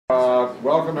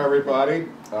Welcome everybody.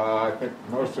 I think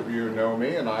most of you know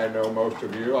me and I know most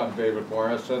of you. I'm David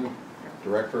Morrison,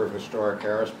 Director of Historic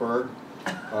Harrisburg.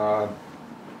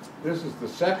 This is the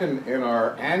second in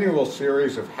our annual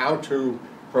series of how-to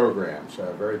programs,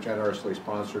 very generously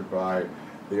sponsored by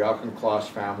the Auchincloss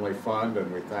Family Fund, and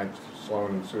we thank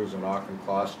Sloan and Susan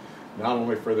Auchincloss not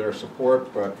only for their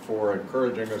support but for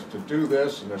encouraging us to do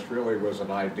this. And this really was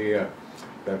an idea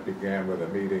that began with a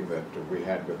meeting that we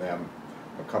had with them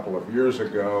a couple of years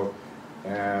ago,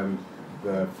 and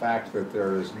the fact that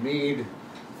there is need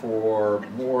for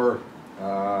more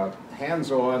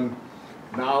hands-on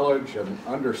knowledge and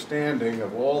understanding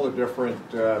of all the different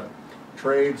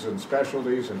trades and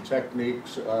specialties and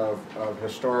techniques of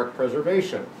historic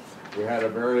preservation. We had a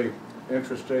very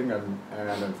interesting and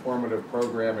informative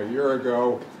program a year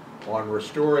ago on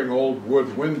restoring old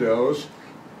wood windows,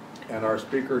 and our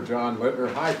speaker, John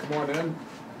Littner, hi, come on in,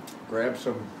 grab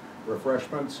some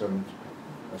refreshments and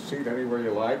a seat anywhere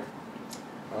you like.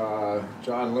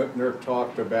 John Littner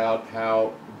talked about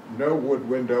how no wood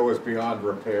window is beyond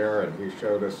repair, and he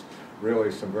showed us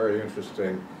really some very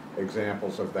interesting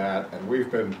examples of that, and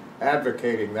we've been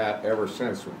advocating that ever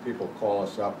since. When people call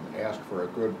us up and ask for a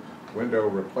good window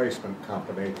replacement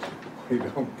company, we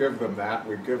don't give them that,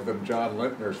 we give them John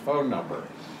Littner's phone number.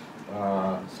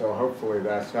 So hopefully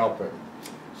that's helping.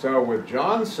 So with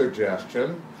John's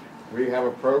suggestion, we have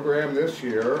a program this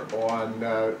year on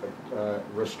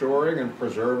restoring and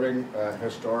preserving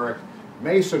historic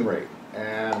masonry.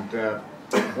 And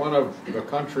one of the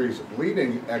country's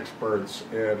leading experts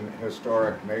in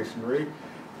historic masonry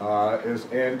is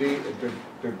Andy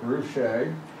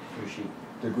DeGruchy,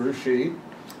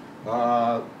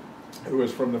 who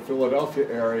is from the Philadelphia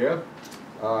area.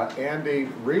 Andy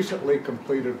recently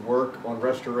completed work on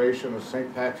restoration of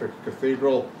St. Patrick's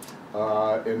Cathedral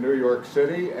in New York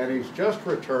City, and he's just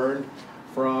returned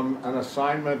from an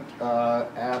assignment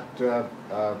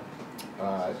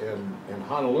in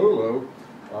Honolulu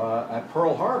at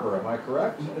Pearl Harbor. Am I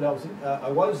correct? No,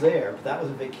 I was there, but that was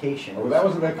a vacation. Oh, that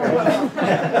was a vacation.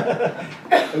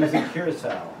 It was in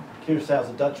Curacao. Curaçao's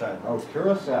a Dutch island. Oh,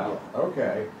 Curacao.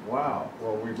 Okay. Wow.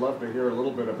 Well, we'd love to hear a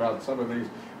little bit about some of these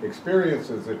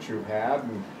experiences that you've had,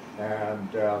 and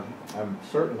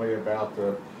certainly about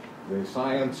the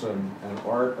science and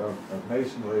art of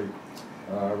masonry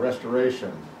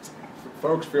restoration.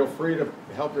 Folks, feel free to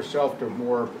help yourself to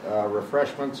more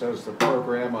refreshments as the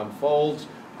program unfolds.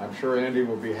 I'm sure Andy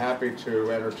will be happy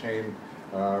to entertain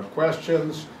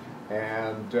questions.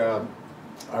 And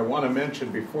I want to mention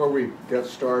before we get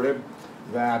started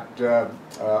that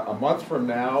a month from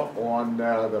now, on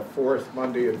the fourth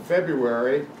Monday in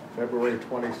February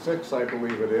 26th, I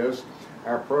believe it is,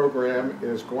 our program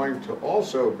is going to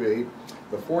also be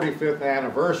the 45th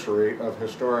anniversary of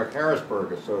Historic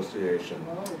Harrisburg Association.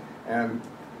 Oh. And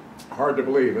hard to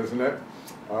believe, isn't it?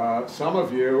 Some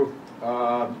of you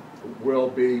will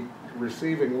be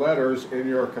receiving letters in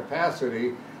your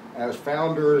capacity as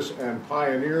founders and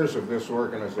pioneers of this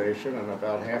organization, and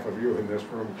about half of you in this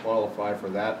room qualify for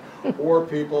that, or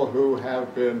people who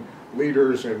have been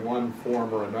leaders in one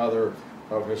form or another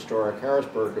of Historic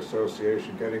Harrisburg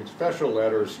Association, getting special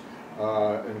letters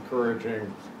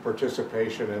encouraging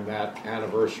participation in that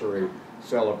anniversary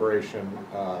celebration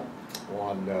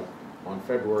on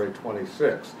February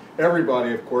 26th.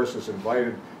 Everybody, of course, is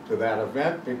invited to that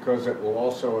event because it will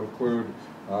also include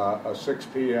a 6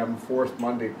 p.m. fourth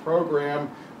Monday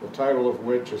program, the title of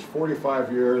which is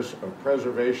 45 Years of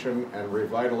Preservation and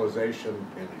Revitalization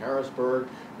in Harrisburg.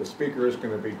 The speaker is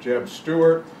going to be Jeb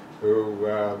Stewart, who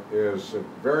is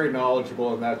very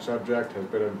knowledgeable in that subject, has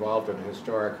been involved in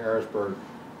Historic Harrisburg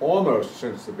almost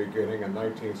since the beginning in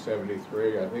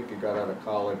 1973. I think he got out of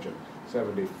college in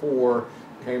 74,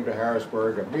 came to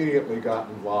Harrisburg, immediately got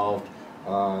involved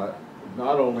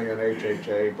not only in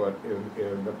HHA but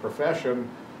in the profession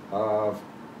of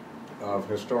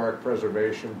historic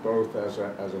preservation, both as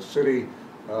a city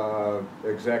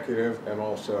executive and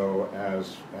also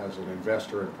as an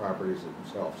investor in properties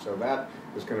himself. So that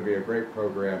is going to be a great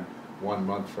program 1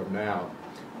 month from now.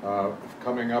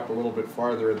 Coming up a little bit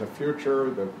farther in the future,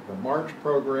 the March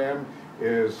program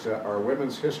is our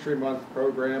Women's History Month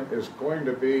program is going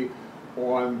to be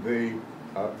on the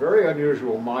very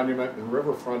unusual monument in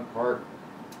Riverfront Park,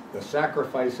 the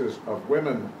Sacrifices of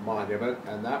Women Monument,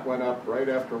 and that went up right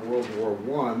after World War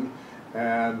I,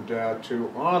 and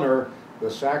to honor the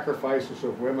sacrifices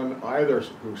of women either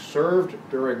who served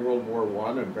during World War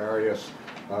I in various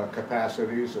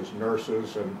capacities as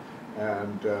nurses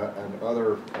and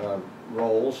other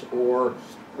roles, or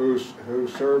who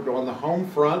served on the home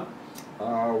front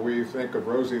We think of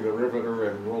Rosie the Riveter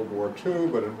in World War II,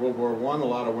 but in World War I, a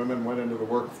lot of women went into the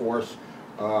workforce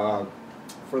for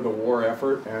the war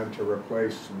effort and to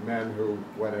replace men who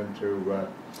went into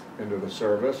the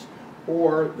service.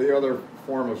 Or the other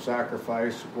form of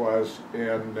sacrifice was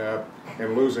in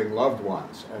losing loved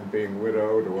ones and being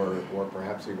widowed or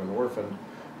perhaps even orphaned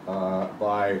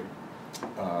by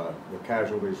the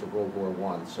casualties of World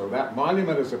War I. So that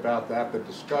monument is about that. The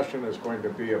discussion is going to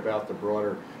be about the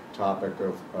broader topic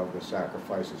of the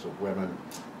sacrifices of women.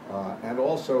 And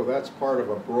also that's part of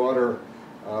a broader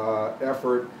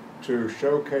effort to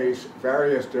showcase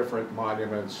various different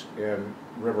monuments in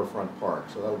Riverfront Park.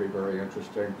 So that'll be very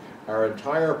interesting. Our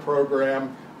entire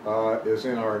program is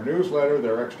in our newsletter.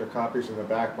 There are extra copies in the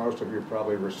back. Most of you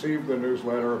probably received the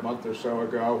newsletter a month or so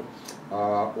ago,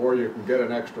 or you can get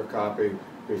an extra copy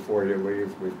before you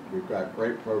leave. We've got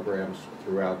great programs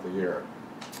throughout the year.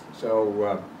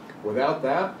 So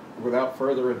without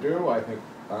further ado, I think,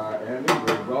 Andy,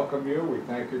 we welcome you. We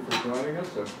thank you for joining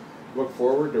us and look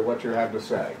forward to what you have to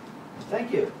say.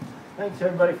 Thank you. Thanks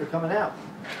everybody for coming out.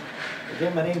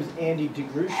 Again, my name is Andy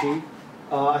DeGruchy.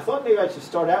 I thought maybe I should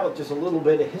start out with just a little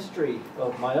bit of history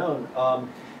of my own.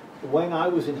 When I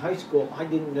was in high school, I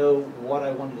didn't know what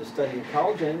I wanted to study in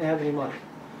college. I didn't have any money.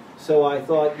 So I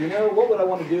thought, you know, what would I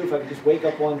want to do if I could just wake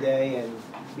up one day and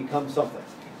become something?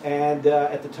 And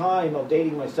at the time, I'm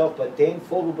dating myself, but Dan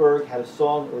Fogelberg had a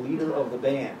song, Leader of the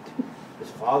Band. His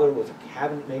father was a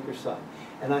cabinet maker's son.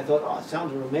 And I thought, oh, it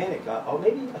sounds romantic. Oh,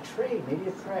 maybe a trade, maybe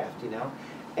a craft, you know.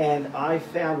 And I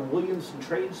found Williamson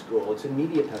Trade School. It's in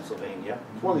Media, Pennsylvania.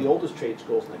 It's one of the oldest trade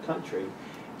schools in the country.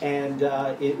 And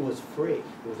it was free.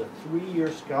 It was a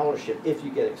 3-year scholarship if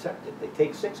you get accepted. They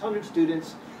take 600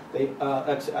 students.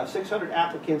 600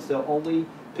 applicants. They'll only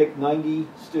pick 90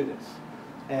 students.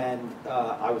 And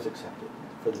I was accepted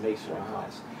for the masonry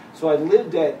class. So I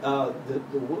lived at the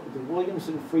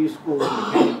Williamson Free School of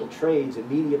Mechanical Trades in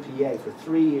Media, PA for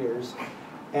 3 years.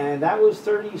 And that was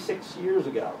 36 years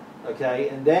ago. Okay,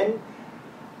 and then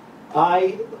while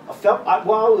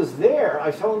I was there,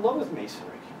 I fell in love with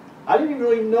masonry. I didn't even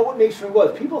really know what masonry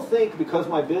was. People think because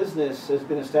my business has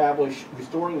been established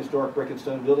restoring historic brick and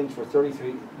stone buildings for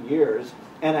 33 years,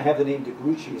 and I have the name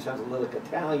DeGruchy, it sounds a little like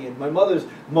Italian. My mother's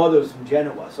from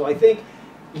Genoa, so I think,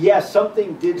 yes,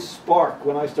 something did spark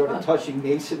when I started touching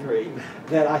masonry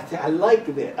that I like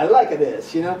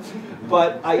this, you know.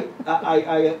 But I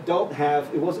don't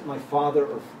have, it wasn't my father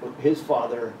or his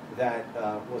father that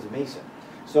was a mason.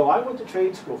 So I went to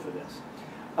trade school for this.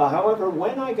 However,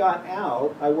 when I got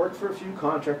out, I worked for a few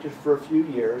contractors for a few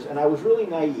years, and I was really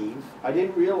naive. I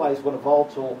didn't realize what a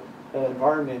volatile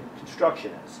environment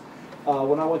construction is.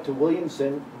 When I went to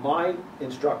Williamson, my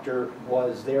instructor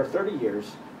was there 30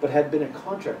 years, but had been a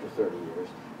contractor 30 years.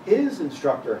 His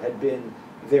instructor had been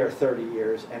there 30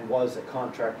 years and was a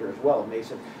contractor as well, a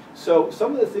mason. So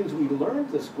some of the things we learned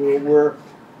at the school were,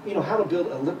 you know, how to build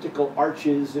elliptical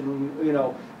arches and,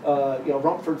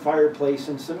 Rumford fireplace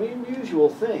and some unusual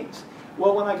things.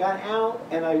 Well, when I got out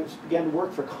and I began to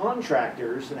work for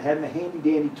contractors and I had my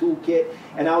handy-dandy toolkit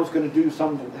and I was going to do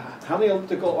how many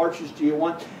elliptical arches do you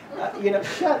want?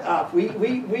 Shut up.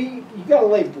 You got to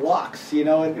lay blocks,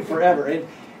 and forever. And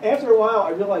after a while,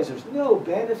 I realized there's no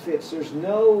benefits. There's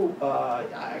no.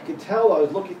 I could tell I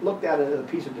was looked at it as a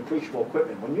piece of depreciable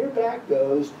equipment. When your back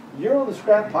goes, you're on the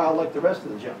scrap pile like the rest of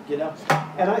the junk,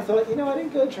 And I thought, I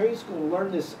didn't go to trade school to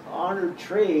learn this honored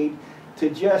trade to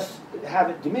just have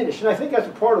it diminish. And I think that's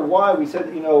a part of why we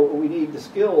said, we need the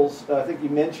skills. I think you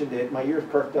mentioned it. My ears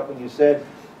perked up when you said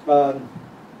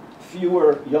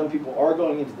fewer young people are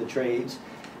going into the trades.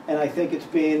 And I think it's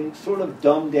been sort of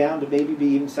dumbed down to maybe be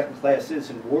even second-class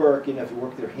citizen work, if you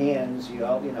work their hands,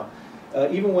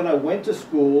 Even when I went to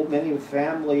school, many with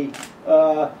family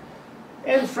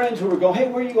and friends who were going, hey,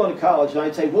 where are you going to college? And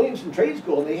I'd say, Williamson Trade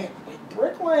School. And they, hey,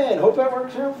 Brickland, hope that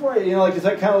works out for you. It's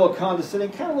like kind of a little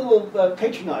condescending, kind of a little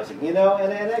patronizing, and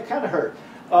that kind of hurt.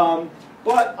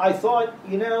 But I thought,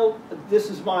 this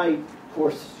is my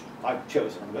course I've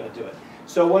chosen. I'm going to do it.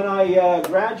 So when I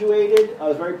graduated, I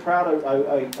was very proud.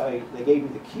 They gave me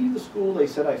the key to the school. They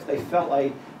said they felt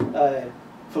I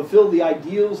fulfilled the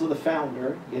ideals of the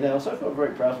founder, So I felt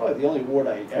very proud. It's probably the only award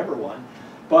I ever won.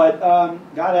 But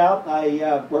got out.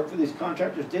 I worked for these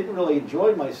contractors. Didn't really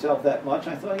enjoy myself that much.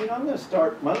 I thought, I'm going to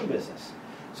start my own business.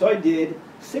 So I did.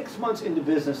 6 months into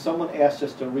business, someone asked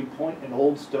us to repoint an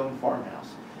old stone farmhouse.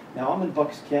 Now I'm in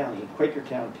Bucks County,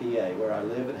 Quakertown, PA, where I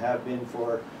live and have been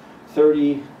for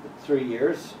 33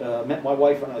 years. Met my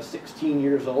wife when I was 16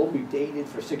 years old. We dated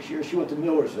for 6 years. She went to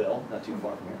Millersville, not too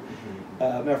far from here.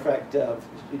 Matter of fact,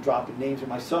 dropping names.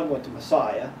 My son went to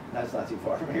Messiah. That's not too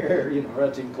far from here. You know,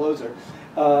 that's even closer.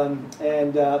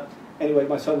 Anyway,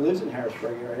 my son lives in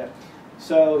Harrisburg area.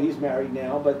 So he's married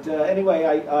now. But anyway,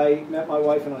 I met my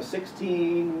wife when I was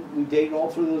 16. We dated all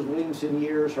through those Williamson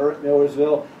years, her at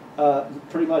Millersville.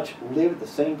 Pretty much lived at the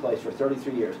same place for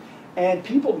 33 years. And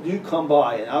people do come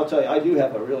by, and I'll tell you, I do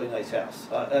have a really nice house.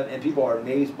 And people are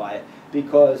amazed by it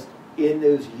because in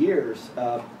those years,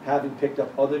 having picked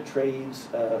up other trades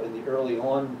in the early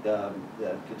on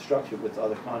construction with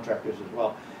other contractors as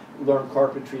well, learned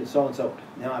carpentry and so on. So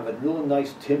now I have a really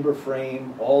nice timber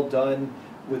frame, all done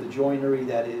with a joinery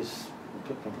that is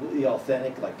completely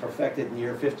authentic, like perfected in the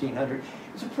year 1500.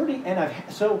 It's a pretty, and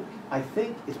so I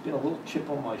think it's been a little chip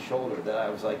on my shoulder that I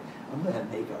was like, I'm going to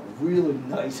make a really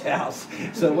nice house.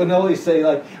 So when they always say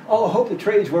like, oh, I hope the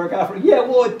trades work out for you. Yeah,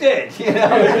 well, it did. You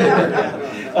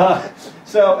know.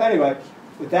 So anyway,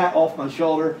 with that off my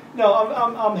shoulder, no,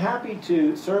 I'm happy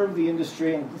to serve the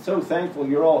industry. I'm so thankful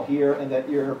you're all here and that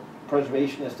you're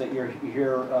preservationists, that you're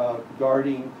here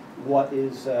guarding what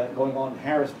is going on in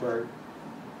Harrisburg.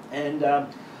 And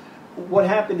what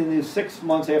happened in these 6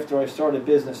 months after I started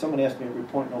business, someone asked me to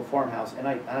report an old farmhouse, and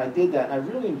I did that, and I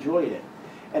really enjoyed it.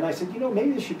 And I said, you know,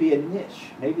 maybe this should be a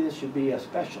niche. Maybe this should be a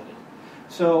specialty.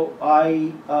 So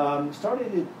I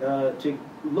started to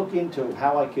look into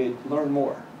how I could learn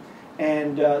more.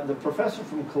 And the professor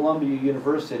from Columbia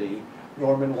University,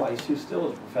 Norman Weiss, who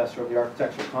still is a professor of the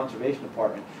Architectural Conservation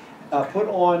Department, put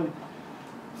on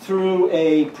through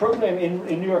a program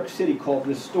in New York City called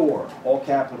Restore, all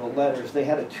capital letters. They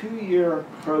had a 2-year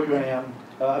program,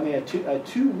 a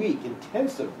 2-week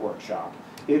intensive workshop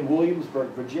in Williamsburg,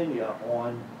 Virginia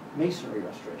on masonry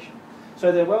restoration. So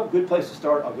I thought, well, good place to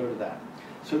start, I'll go to that.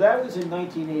 So that was in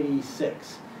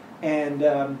 1986. And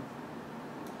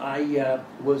I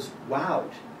was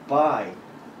wowed by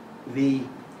the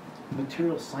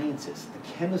material sciences,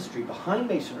 the chemistry behind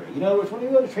masonry. You know, when you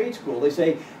go to trade school, they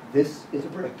say, this is a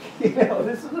brick, you know,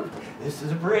 this is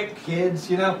a brick,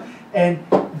 kids, you know, and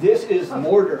this is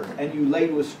mortar, and you lay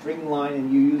with string line,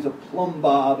 and you use a plumb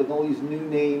bob, and all these new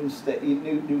names, that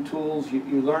new tools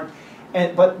you learn,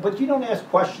 and but you don't ask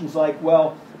questions like,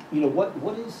 well, you know,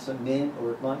 what is cement,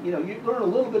 or, you know, you learn a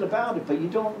little bit about it, but you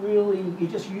don't really, you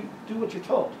do what you're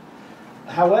told.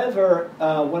 However,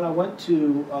 when I went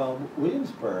to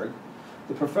Williamsburg,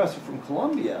 the professor from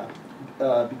Columbia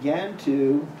began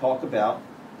to talk about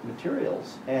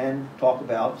materials and talk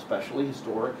about especially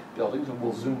historic buildings, and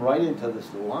we'll zoom right into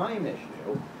this lime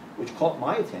issue, which caught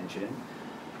my attention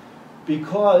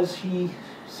because he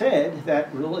said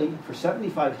that really for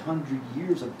 7,500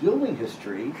 years of building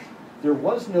history, there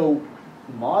was no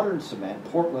modern cement,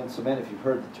 Portland cement if you've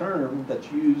heard the term,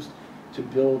 that's used to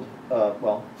build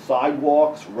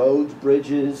sidewalks, roads,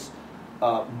 bridges,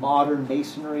 modern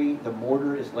masonry. The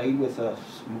mortar is laid with a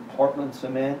Portland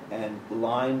cement and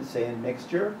lime sand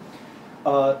mixture.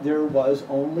 There was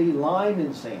only lime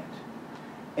and sand.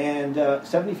 And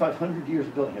 7,500 years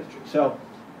of building history. So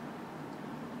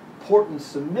Portland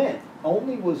cement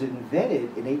only was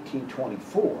invented in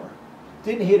 1824.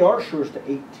 Didn't hit our shores to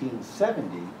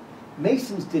 1870.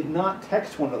 Masons did not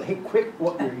text one another, hey, quick,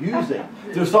 what you're using.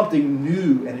 There's something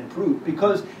new and improved.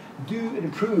 Because new and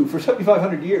improved for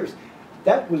 7,500 years,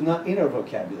 that was not in our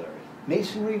vocabulary.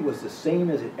 Masonry was the same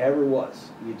as it ever was.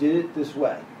 You did it this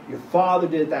way. Your father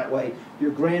did it that way.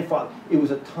 Your grandfather. It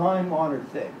was a time-honored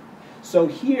thing. So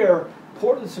here,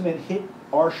 Portland cement hit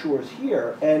our shores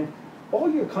here, and all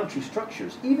your country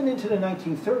structures, even into the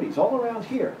 1930s, all around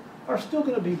here, are still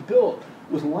going to be built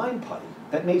with lime putty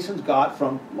that masons got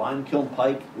from Lime Kiln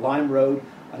Pike, Lime Road.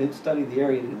 I didn't study the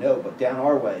area to know, but down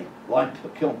our way, Lime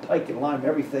Kiln Pike and lime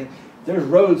everything. There's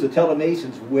roads that tell the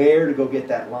masons where to go get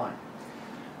that lime.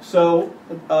 So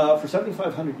for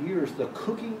 7,500 years, the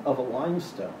cooking of a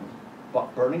limestone,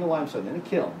 burning a limestone in a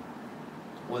kiln,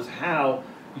 was how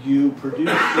you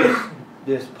produced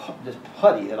this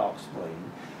putty that I'll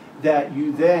explain, that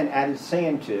you then added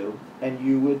sand to, and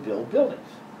you would build buildings.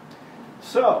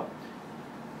 So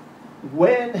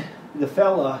when the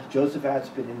fella, Joseph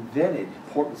Aspin, invented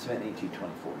Portland cement in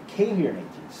 1824, he came here in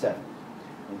 1870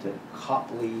 into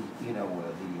Copley, you know,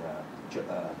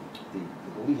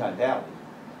 the Lehigh Valley,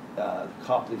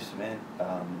 Copley cement,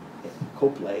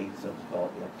 Copley, so it's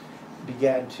called, you know,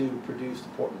 began to produce the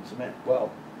Portland cement.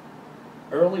 Well,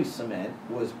 early cement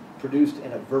was produced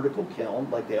in a vertical kiln,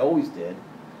 like they always did,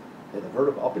 in the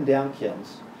vertical up and down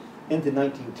kilns, into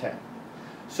 1910.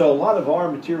 So a lot of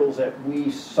our materials that we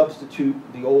substitute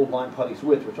the old lime putties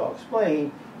with, which I'll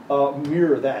explain,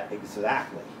 mirror that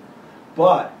exactly.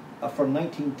 But from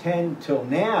 1910 till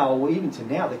now, well, even to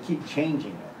now, they keep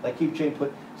changing it. They keep changing,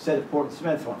 put instead of Portland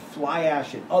cement, throwing fly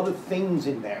ash and other things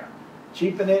in there.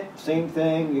 Cheapen it, same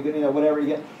thing. You're gonna, whatever you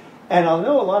get. And I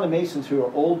know a lot of masons who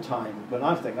are old time, but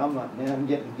I think I'm not. Man,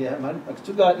 I've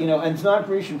still got, and it's not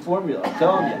Grecian formula. I'm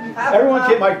telling you. Everyone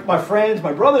came. My friends,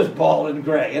 my brother's bald and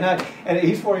gray, and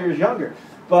he's 4 years younger.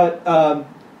 But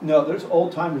no, there's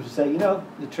old timers who say,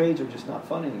 the trades are just not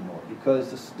fun anymore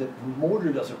because the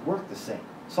mortar doesn't work the same.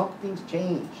 Something's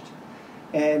changed,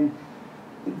 and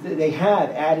they had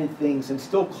added things and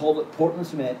still called it Portland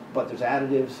cement, but there's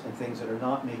additives and things that are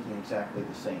not making exactly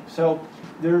the same. So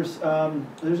there's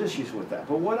issues with that.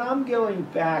 But what I'm going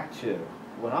back to,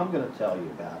 what I'm going to tell you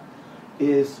about,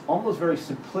 is almost very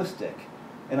simplistic.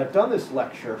 And I've done this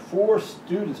lecture for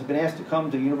students. I've been asked to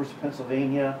come to the University of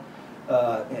Pennsylvania,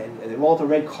 and they rolled the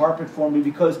red carpet for me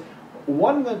because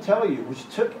what I'm going to tell you, which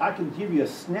I can give you a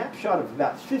snapshot of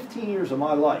about 15 years of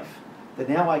my life, that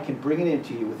now I can bring it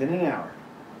into you within an hour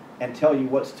and tell you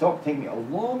what's taking me a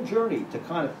long journey to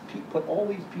kind of put all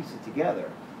these pieces together,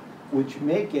 which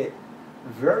make it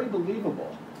very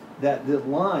believable that the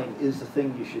line is the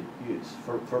thing you should use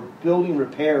for building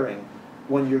repairing.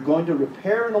 When you're going to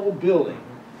repair an old building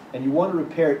and you want to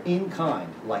repair it in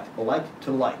kind, like to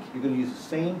like, you're going to use the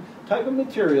same type of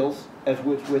materials as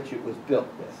which it was built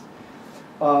with.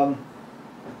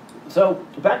 So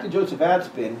back to Joseph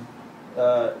Adspin,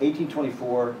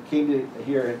 1824, came to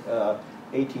here at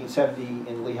 1870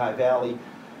 in Lehigh Valley.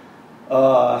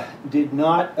 Did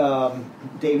not,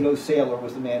 David O. Saylor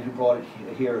was the man who brought it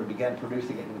here and began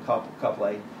producing it in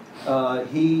Copley.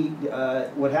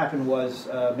 What happened was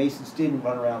Masons didn't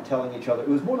run around telling each other. It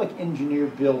was more like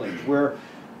engineered buildings where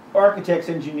architects,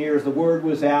 engineers, the word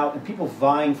was out, and people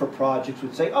vying for projects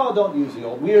would say, oh, don't use the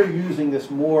old. We're using this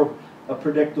more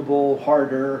predictable,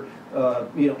 harder,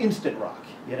 instant rock,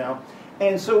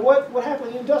 And so what happened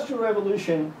in the Industrial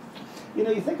Revolution,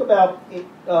 you think about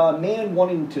man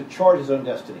wanting to chart his own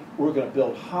destiny. We're going to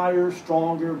build higher,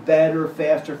 stronger, better,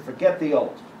 faster, forget the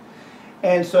old.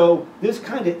 And so this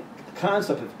kind of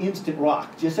concept of instant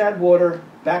rock, just add water,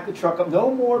 back the truck up, no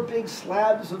more big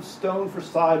slabs of stone for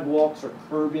sidewalks or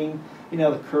curbing.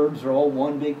 The curbs are all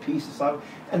one big piece of sidewalk,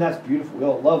 and that's beautiful. We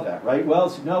all love that, right? Well,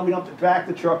 so no, we don't have to back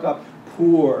the truck up,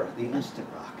 pour the instant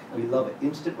rock. We love it,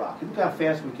 instant rock. Look how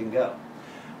fast we can go.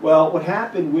 Well, what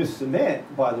happened with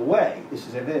cement, by the way, this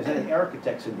is if there's any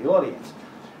architects in the audience,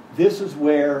 this is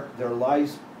where their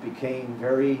lives became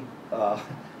very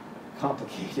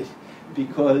complicated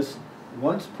because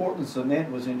once Portland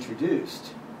cement was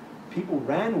introduced, people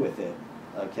ran with it,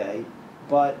 okay,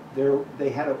 but they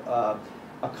had to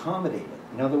accommodate it.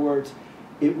 In other words,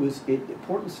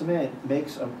 Portland cement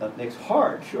makes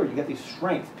hard. Sure, you get the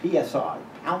strength, PSI,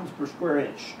 pounds per square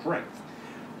inch strength,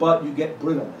 but you get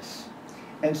brittleness.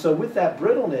 And so with that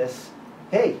brittleness,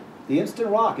 hey, the instant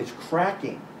rock is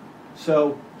cracking.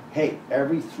 So, hey,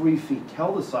 every 3 feet,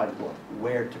 tell the sidewalk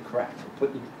where to crack.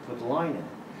 Put the line in it.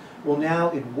 Well, now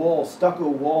in walls, stucco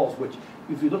walls, which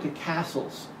if you look at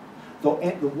castles, the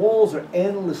walls are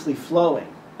endlessly flowing,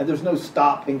 and there's no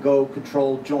stop and go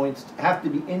control joints. Have to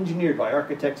be engineered by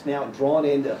architects now and drawn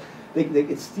into.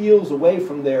 It steals away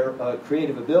from their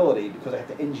creative ability because they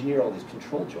have to engineer all these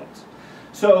control joints.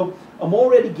 So I'm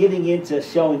already getting into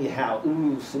showing you how,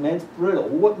 cement's brittle.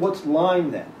 What's lime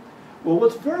then? Well,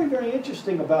 what's very, very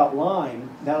interesting about lime,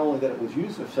 not only that it was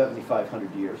used for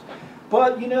 7,500 years,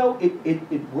 but,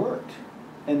 it worked.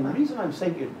 And the reason I'm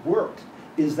saying it worked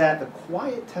is that the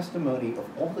quiet testimony of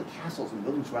all the castles and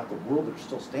buildings throughout the world that are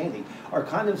still standing are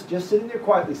kind of just sitting there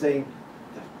quietly saying,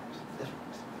 this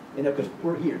works, because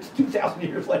we're here. It's 2,000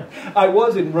 years later. I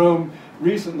was in Rome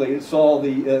recently and saw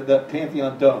the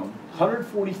Pantheon Dome.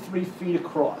 143 feet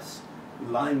across,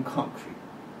 lime concrete.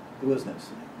 There was no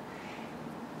cement.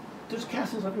 There's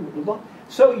castles everywhere.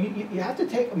 So you have to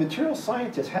take, a material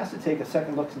scientist has to take a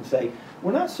second look and say,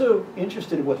 we're not so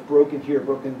interested in what's broken here,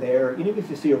 broken there. Even if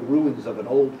you see a ruins of an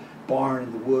old barn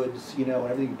in the woods, and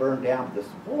everything burned down, but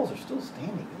the walls are still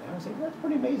standing. I say, that's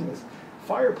pretty amazing. This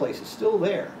fireplace is still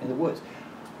there in the woods.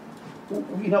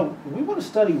 We want to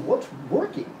study what's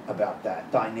working about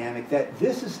that dynamic, that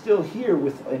this is still here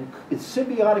it's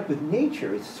symbiotic with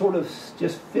nature. It sort of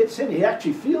just fits in. It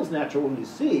actually feels natural when you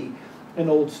see an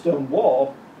old stone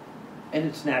wall and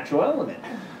its natural element.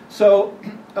 So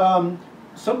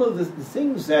some of the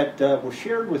things that were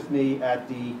shared with me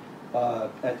in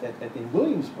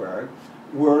Williamsburg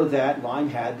were that lime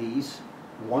had these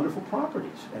wonderful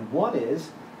properties. And one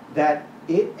is that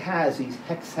it has these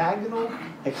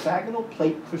hexagonal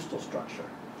plate crystal structure.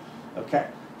 Okay,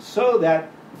 so that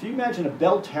if you imagine a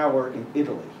bell tower in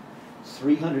Italy, It's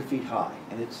 300 feet high,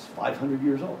 and it's 500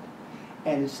 years old.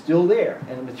 And it's still there.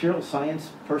 And a material science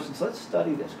person says, let's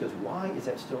study this, because why is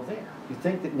that still there? You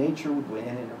think that nature would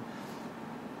win,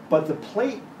 but the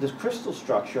plate, this crystal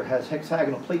structure, has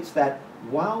hexagonal plates that,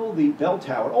 while the bell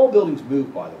tower, all buildings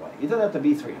move, by the way. It doesn't have to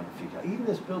be 300 feet high. Even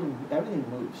this building, everything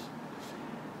moves.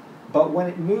 But when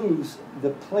it moves, the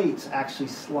plates actually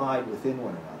slide within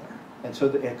one another. And so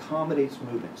it accommodates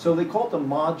movement. So they call it the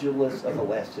modulus of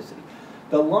elasticity.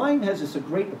 The lime has this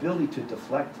great ability to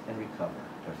deflect and recover.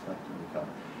 Deflect and recover.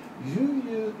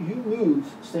 You move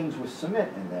things with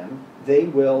cement in them, they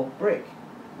will break.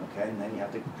 Okay, and then you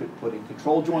have to put in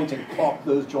control joints and caulk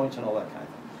those joints and all that kind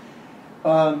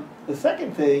of thing. The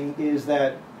second thing is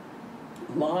that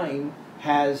lime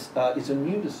is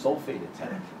immune to sulfate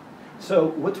attack. So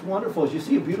what's wonderful is you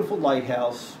see a beautiful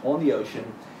lighthouse on the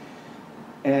ocean,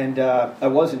 and I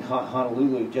was in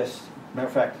Honolulu, just, matter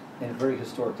of fact, in a very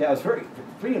historic day. I was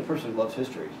being a person who loves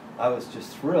history, I was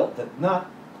just thrilled that not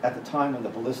at the time when the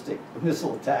ballistic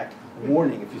missile attack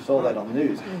warning, if you saw that on the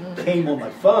news, came on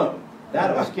my phone. That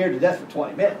I was scared to death for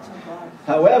 20 minutes.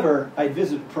 However, I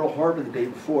visited Pearl Harbor the day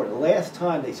before. The last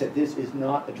time they said, this is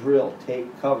not a drill,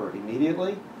 take cover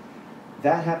immediately.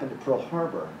 That happened at Pearl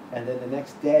Harbor. And then the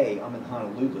next day, I'm in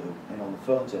Honolulu, and on the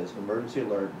phone says, emergency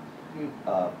alert,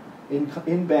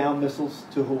 inbound missiles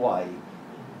to Hawaii.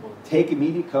 Take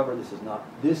immediate cover, this is not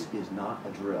a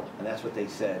drill. And that's what they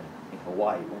said in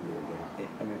Hawaii when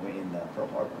we were in Pearl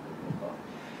Harbor.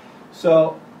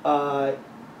 So,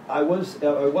 I was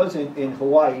in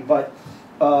Hawaii, but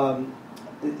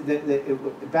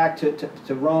back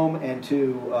to Rome and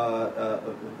to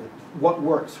what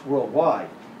works worldwide.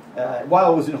 While I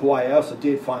was in Hawaii, I also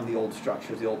did find the old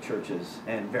structures, the old churches,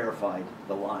 and verified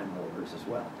the lime mortars as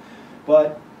well.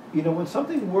 But you know, when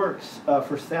something works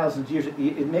for thousands of years,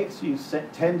 it makes you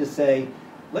tend to say,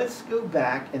 let's go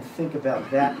back and think about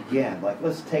that again. Like,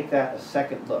 let's take that a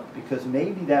second look, because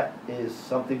maybe that is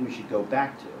something we should go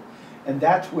back to. And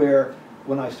that's where,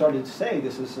 when I started to say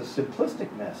this is a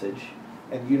simplistic message,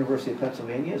 and the University of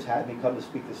Pennsylvania has had me come to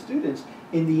speak to students,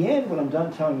 in the end, when I'm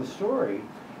done telling the story,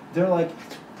 they're like,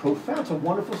 it's profound, it's a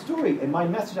wonderful story. And my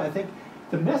message, I think,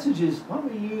 the message is, why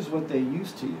don't we use what they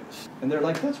used to use? And they're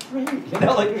like, that's great,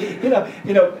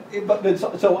 but it's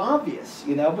so obvious,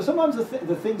 But sometimes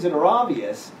the things that are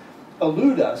obvious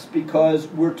elude us because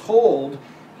we're told,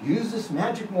 use this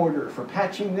magic mortar for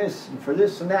patching this and for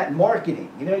this and that, and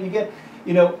marketing.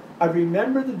 I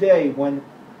remember the day when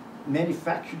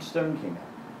manufactured stone came out,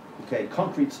 okay,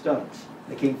 concrete stones.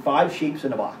 They came 5 sheets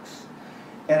in a box.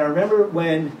 And I remember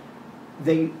when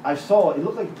I saw it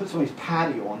looked like you put somebody's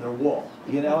patio on their wall,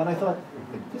 and I thought,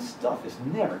 this stuff is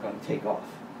never going to take off.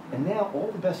 And now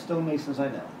all the best stonemasons I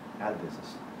know, out of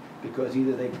business. Because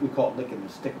either we call it licking and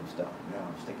stick 'em stone.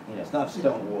 It's not a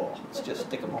stone wall, it's just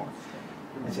stick 'em on.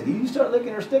 I said, either you start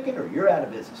licking or sticking, or you're out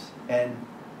of business. And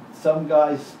some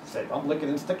guys say, I'm licking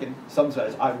and sticking. Some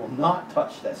guys, I will not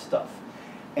touch that stuff.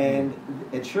 And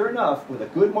sure enough, with a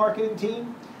good marketing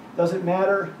team, doesn't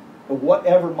matter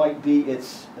whatever might be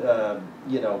its,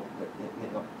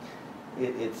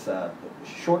 its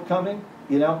shortcoming.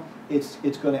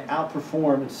 It's going to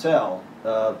outperform and sell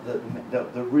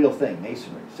the real thing,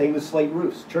 masonry. Same with slate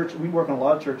roofs. We work on a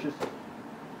lot of churches.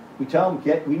 We tell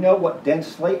them, we know what dense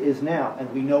slate is now, and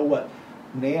we know what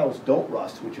nails don't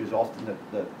rust, which is often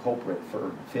the culprit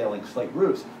for failing slate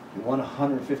roofs. You want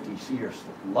 150 years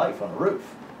life on a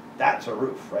roof. That's a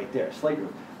roof right there, slate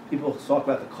roof. People talk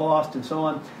about the cost and so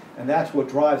on, and that's what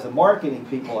drives the marketing.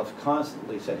 People have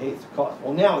constantly said, hey, it's the cost.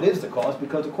 Well, now it is the cost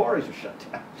because the quarries are shut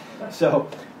down. So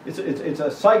it's a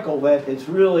cycle that it's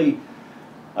really,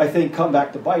 I think, come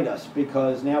back to bite us,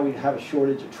 because now we have a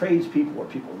shortage of tradespeople, or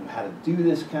people know how to do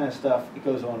this kind of stuff. It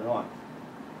goes on and on.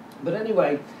 But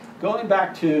anyway, going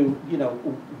back to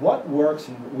what works,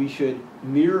 and we should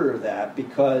mirror that,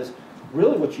 because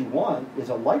really what you want is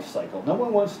a life cycle. No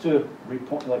one wants to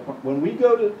report, like when we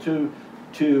go to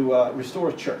restore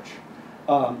a church,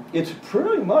 it's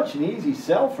pretty much an easy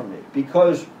sell for me,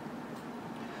 because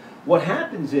what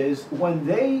happens is when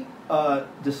they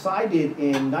decided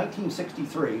in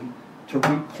 1963 to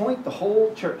repoint the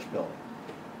whole church building,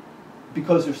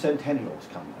 because their centennial was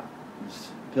coming up. It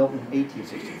was built in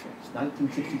 1863. It's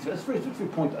 1963. Let's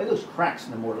repoint those cracks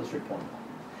in the mortar. Let's repoint them.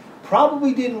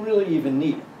 Probably didn't really even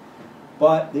need it,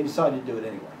 but they decided to do it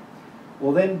anyway.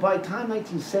 Well, then by the time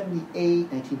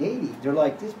 1978, 1980, they're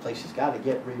like, this place has got to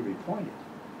get re-repointed.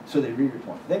 So they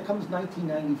re-repointed. Then comes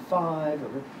 1995,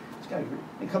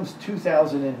 then comes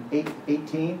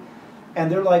 2018,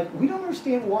 and they're like, we don't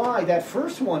understand why that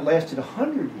first one lasted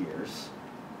 100 years,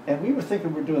 and we were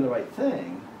thinking we're doing the right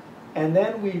thing, And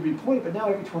then we repoint it, but now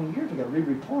every 20 years we've got to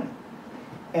re-repoint it.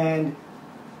 And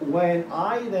when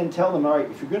I then tell them, all right,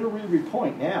 if you're going to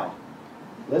re-repoint now,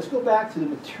 let's go back to the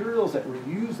materials that were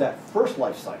used that first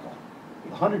life cycle,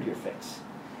 the 100-year fix.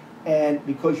 And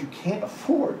because you can't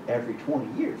afford every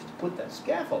 20 years to put that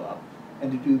scaffold up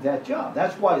and to do that job.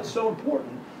 That's why it's so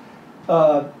important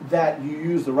that you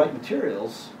use the right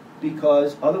materials,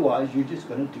 because otherwise you're just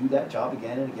going to do that job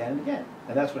again and again and again.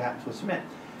 And that's what happens with cement.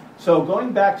 So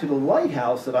going back to the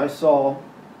lighthouse that I saw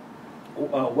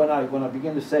when I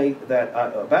began to say that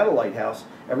about a lighthouse,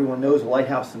 everyone knows a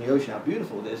lighthouse in the ocean, how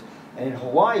beautiful it is. And in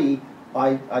Hawaii,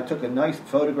 I took a nice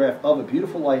photograph of a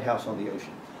beautiful lighthouse on the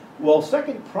ocean. Well,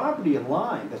 second property in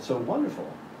lime that's so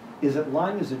wonderful is that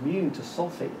lime is immune to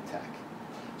sulfate attack.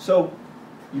 So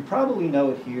you probably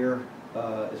know it here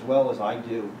as well as I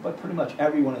do, but pretty much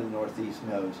everyone in the Northeast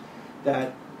knows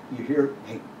that you hear,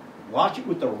 hey, watch it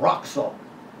with the rock salt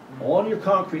on your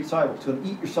concrete sidewalks. It's going to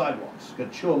eat your sidewalks. It's going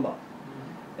to chew them up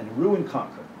and ruin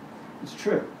concrete. It's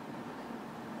true.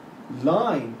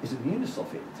 Lime is immune to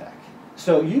sulfate attack.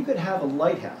 So you could have a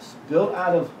lighthouse built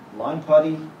out of lime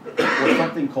putty or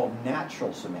something called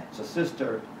natural cement. It's a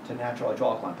sister to natural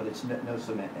hydraulic lime, but it's no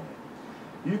cement in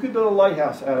it. You could build a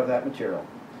lighthouse out of that material,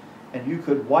 and you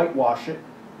could whitewash it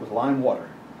with lime water,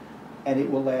 and it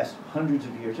will last hundreds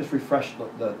of years. Just refresh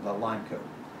the lime coat.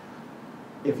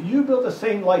 If you build the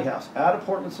same lighthouse out of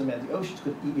Portland cement, the ocean's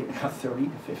going to eat it in about 30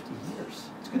 to 50 years.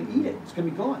 It's going to eat it. It's going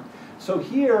to be gone. So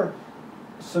here,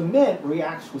 cement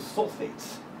reacts with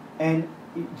sulfates. And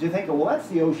you think, well, that's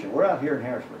the ocean. We're out here in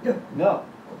Harrisburg. Yeah. No.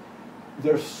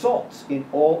 There's salts in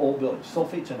all old buildings,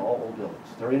 sulfates in all old buildings.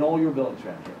 They're in all your buildings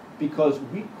around here. Because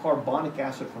weak carbonic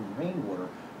acid from rainwater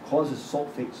causes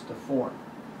sulfates to form.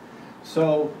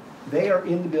 So they are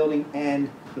in the building, and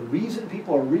the reason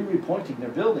people are re-repointing their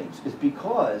buildings is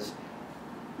because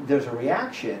there's a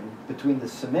reaction between the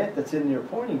cement that's in their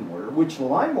pointing mortar, which the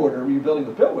lime mortar your building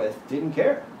was built with didn't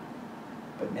care.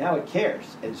 But now it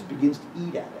cares, and it begins to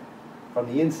eat at it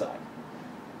from the inside.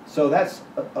 So that's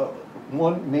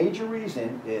one major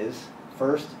reason is,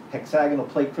 first, hexagonal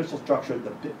plate crystal structure,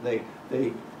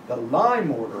 the lime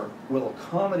mortar will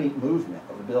accommodate movement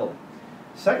of the building.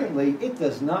 Secondly, it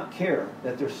does not care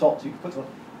that there's salt. So you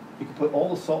can put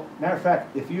all the salt. Matter of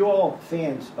fact, if you all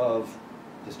fans of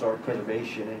historic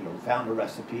preservation and you found a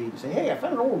recipe, you say, hey, I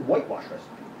found an old whitewash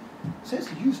recipe. It says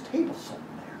to use table salt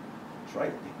in there. That's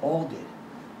right, they all did.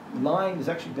 Lime is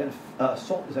actually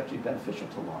salt is actually beneficial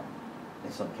to lime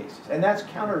in some cases, and that's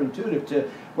counterintuitive to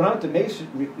when I went to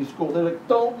masonry school. They're like,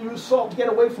 don't use salt, get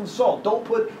away from salt. Don't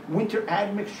put winter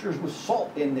admixtures with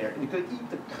salt in there. You could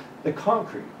eat the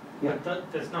concrete. Yeah,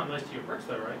 that's not nice to your bricks,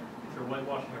 though, right? If you're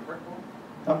whitewashing a brick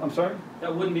wall. I'm sorry.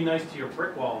 That wouldn't be nice to your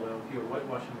brick wall, though, if you were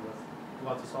whitewashing with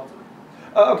lots of salt in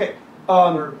it. Okay.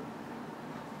 Let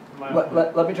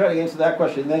Let me try to answer that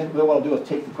question. Then what I'll do is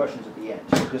take the questions at the end,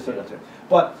 just so that's it.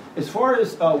 But as far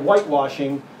as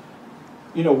whitewashing,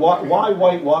 you know, why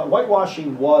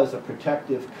whitewashing was a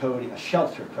protective coating, a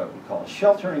shelter coat, we call it, a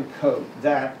sheltering coat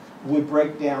that would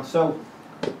break down. So,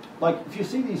 like if you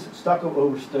see these stucco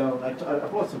over stone, I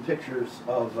brought some pictures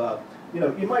of, you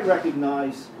know, you might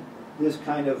recognize this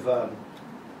kind of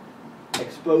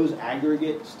exposed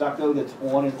aggregate stucco that's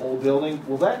on an old building.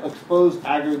 Well, that exposed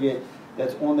aggregate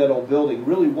that's on that old building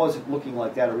really wasn't looking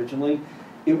like that originally.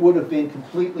 It would have been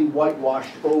completely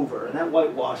whitewashed over, and that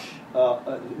whitewash,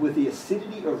 with the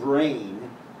acidity of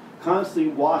rain,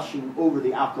 constantly washing over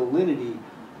the alkalinity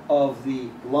of the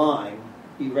lime,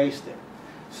 erased it.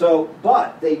 So,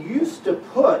 but they used to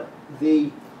put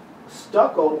the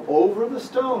stucco over the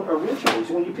stone originally.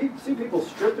 So when you see people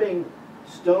stripping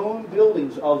stone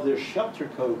buildings of their shelter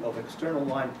coat of external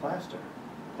lime plaster,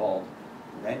 called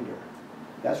render,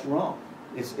 that's wrong.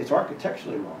 It's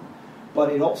architecturally wrong.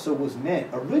 But it also was meant,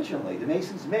 originally, the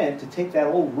masons meant to take that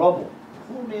old rubble,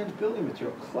 poor man's building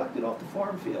material, collect it off the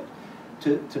farm field,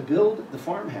 to build the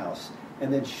farmhouse,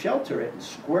 and then shelter it and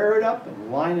square it up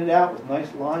and line it out with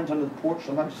nice lines under the porch.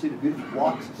 Sometimes you see the beautiful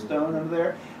blocks of stone under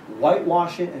there.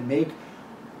 Whitewash it and make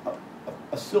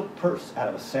a silk purse out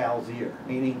of a sow's ear,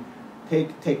 meaning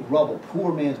take rubble,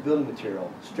 poor man's building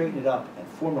material, straighten it up and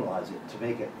formalize it to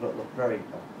make it look very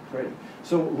pretty.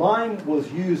 So lime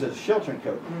was used as a sheltering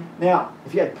coat. Now,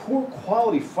 if you had poor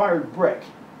quality fired brick,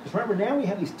 because remember now we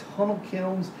have these tunnel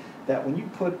kilns that when you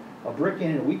put a brick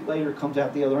in and a week later it comes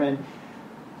out the other end,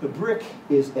 the brick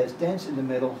is as dense in the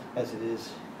middle as it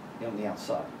is on the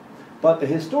outside. But the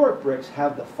historic bricks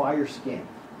have the fire skin.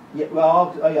 Yeah,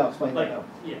 well, I'll explain that now.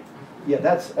 Yeah. Yeah,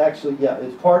 that's actually, yeah,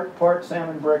 it's part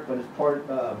salmon brick, but it's part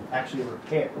actually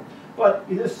repair. But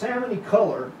this salmony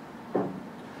color, a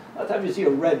lot of times you see a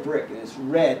red brick, and it's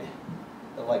red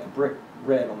like a brick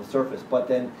red on the surface, but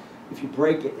then if you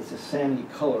break it, it's a sandy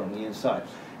color on the inside.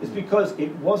 It's because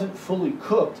it wasn't fully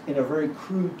cooked in a very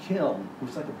crude kiln. It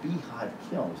was like a beehive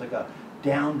kiln. It was like a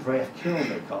downdraft kiln,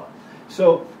 they call it.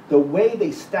 So the way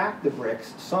they stacked the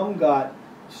bricks, some got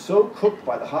so cooked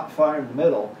by the hot fire in the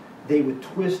middle, they would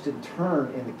twist and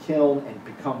turn in the kiln and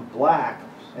become black,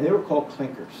 and they were called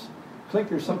clinkers.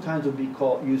 Clinkers sometimes would be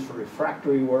used for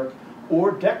refractory work,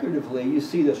 or decoratively, you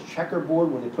see this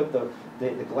checkerboard where they put the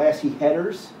glassy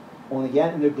headers on the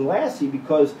end, and they're glassy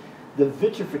because the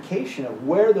vitrification of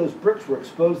where those bricks were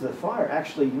exposed to the fire,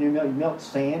 actually, you melt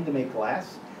sand to make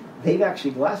glass, they've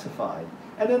actually glassified,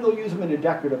 and then they'll use them in a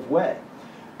decorative way.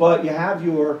 But you have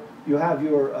your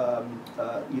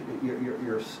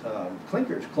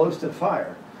clinkers close to the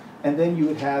fire, and then you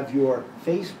would have your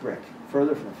face brick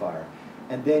further from the fire,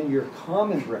 and then your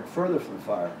common brick further from the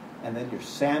fire, and then your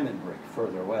salmon brick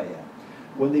further away.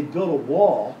 When they built a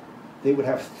wall, they would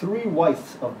have 3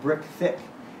 widths of brick thick,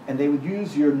 and they would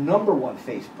use your number 1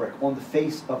 face brick on the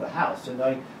face of the house. And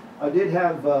I did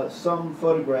have some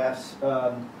photographs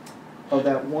of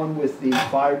that one with the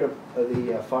fire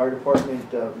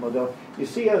department model. You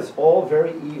see how it's all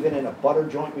very even in a butter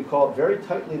joint, we call it, very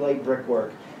tightly laid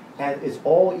brickwork, and it's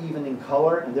all even in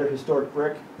color, and they're historic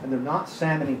brick, and they're not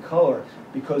salmon in color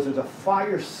because there's a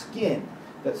fire skin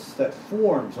that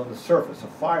forms on the surface, a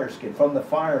fire skin from the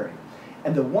firing.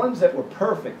 And the ones that were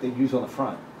perfect, they'd use on the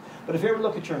front. But if you ever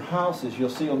look at your houses, you'll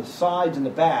see on the sides and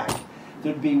the back,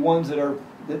 there'd be ones they're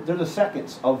the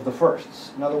seconds of the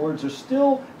firsts. In other words, they're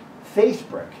still face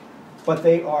brick, but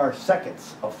they are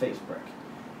seconds of face brick.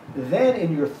 Then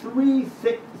in your 3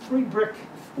 brick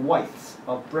widths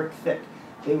of brick thick,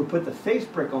 they would put the face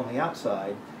brick on the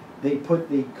outside, they put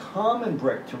the common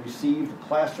brick to receive the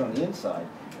plaster on the inside,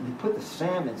 and they put the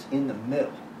salmons in the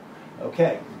middle.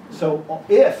 Okay, so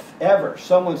if ever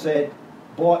someone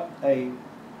bought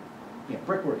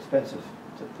brick were expensive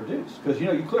to produce, because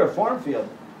you clear a farm field,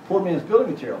 poor man's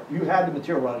building material, you had the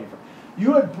material running from.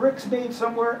 You had bricks made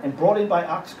somewhere and brought in by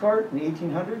ox cart in the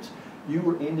 1800s, you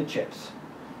were into chips.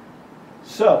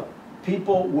 So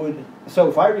people would, so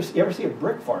if you ever see a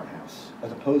brick farmhouse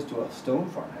as opposed to a stone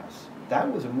farmhouse,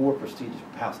 that was a more prestigious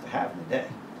house to have in the day.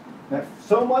 Now,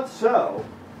 so much so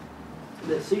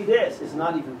that, see, this is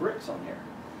not even bricks on here.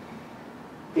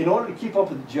 In order to keep up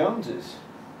with the Joneses,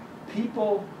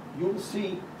 you'll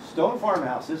see stone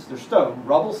farmhouses, they're stone,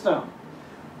 rubble stone,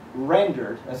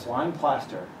 rendered as lime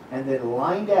plaster, and then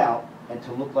lined out and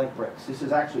to look like bricks. This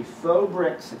is actually faux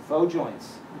bricks and faux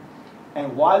joints.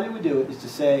 And why they would do it is to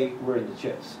say, we're in the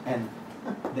chips. And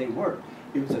they weren't.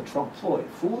 It was a trompe l'oeil,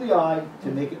 fool the eye to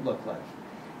make it look like.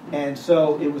 And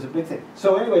so it was a big thing.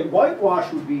 So anyway,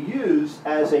 whitewash would be used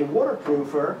as a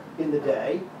waterproofer in the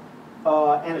day,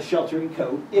 and a sheltering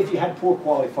coat if you had poor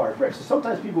quality fired bricks. So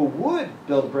sometimes people would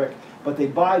build a brick, but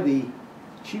they'd buy the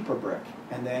cheaper brick,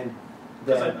 and then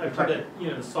I've heard that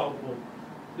the salt will,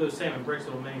 those salmon bricks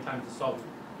will many times the salt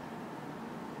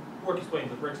will work its way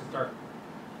into the bricks and start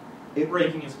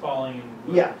breaking and falling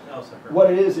and else.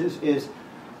 What it is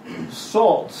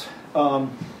salts,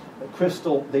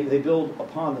 crystal. They build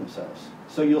upon themselves.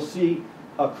 So you'll see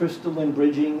a crystalline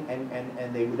bridging,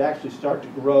 and they would actually start to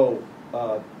grow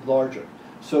larger.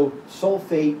 So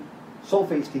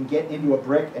sulfates can get into a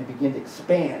brick and begin to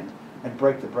expand and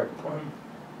break the brick apart.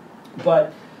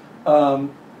 But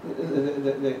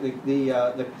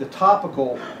the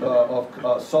topical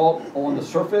of salt on the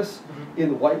surface in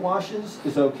the whitewashes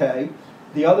is okay.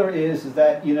 The other is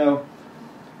that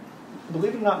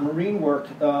believe it or not, marine work.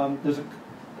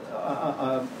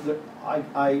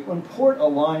 I import a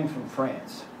lime from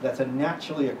France. That's a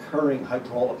naturally occurring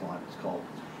hydraulic lime, it's called.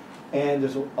 And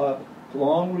there's a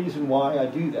long reason why I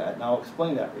do that, and I'll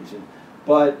explain that reason.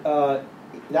 But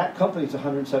that company is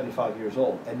 175 years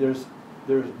old, and there's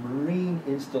marine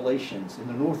installations in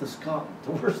the north of Scotland,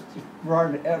 the worst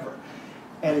environment ever.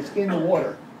 And it's in the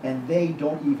water, and they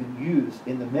don't even use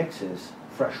in the mixes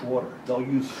fresh water. They'll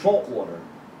use salt water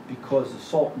because the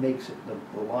salt makes it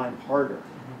the lime harder.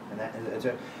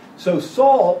 So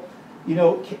salt,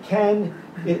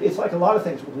 it's like a lot of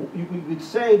things. We would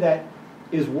say that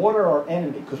is water our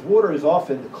enemy, because water is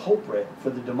often the culprit for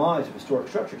the demise of historic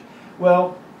structures.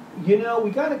 Well, we're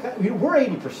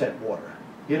 80% water.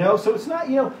 So it's not,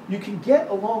 you can get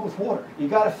along with water. You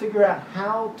got to figure out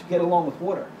how to get along with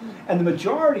water. And the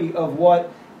majority of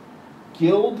what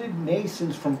gilded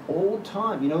masons from old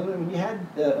time, when you had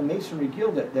a masonry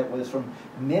guild that was from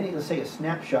many, let's say a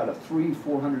snapshot of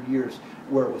 300-400 years,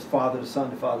 where it was father to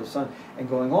son, and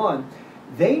going on,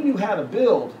 they knew how to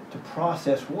build to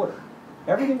process water.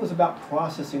 Everything was about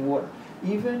processing water.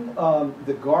 Even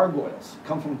the gargoyles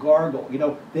come from gargle. You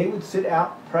know, they would sit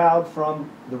out proud from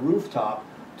the rooftop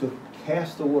to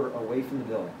cast the water away from the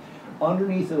building.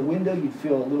 Underneath the window, you'd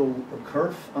feel a little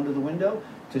kerf under the window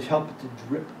to help it to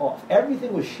drip off.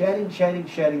 Everything was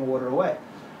shedding water away.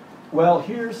 Well,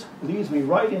 leads me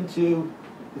right into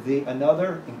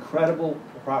another incredible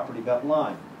property about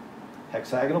lime.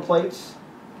 Hexagonal plates,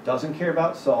 doesn't care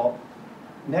about salt.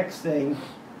 Next thing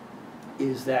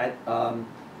is that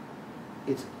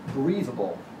it's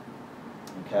breathable,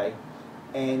 okay?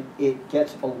 And it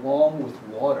gets along with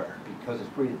water because it's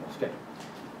breathable. Okay.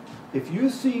 If you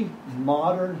see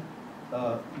modern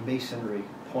masonry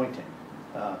pointing,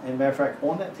 and matter of fact,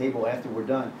 on that table after we're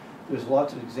done, there's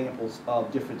lots of examples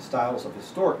of different styles of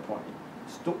historic pointing.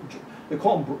 They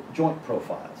call them joint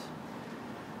profiles.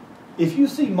 If you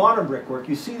see modern brickwork,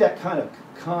 you see that kind of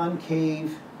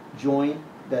concave joint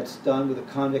that's done with a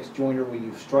convex joiner where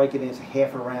you strike it in, it's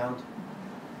half around.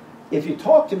 If you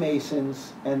talk to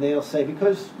masons, and they'll say,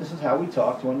 because this is how we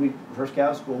talked when we first got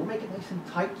out of school, we'll make it nice and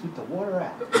tight, keep the water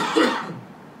out.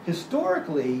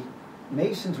 Historically,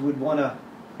 masons would want to,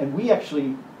 and we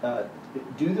actually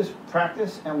do this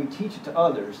practice, and we teach it to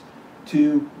others,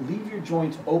 to leave your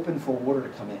joints open for water to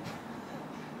come in.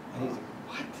 And he's like,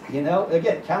 what? You know,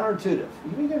 again, counterintuitive.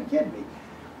 You're going to be kidding me.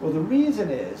 Well, the reason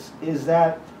is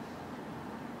that,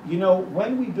 you know,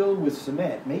 when we build with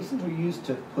cement, masons were used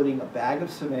to putting a bag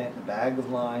of cement, a bag of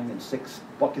lime, and 6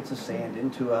 buckets of sand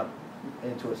into a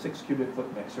 6 cubic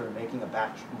foot mixer and making a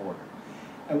batch mortar.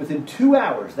 And within 2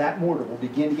 hours, that mortar will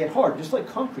begin to get hard, just like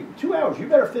concrete. In 2 hours, you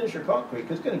better finish your concrete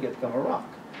because it's going to become a rock.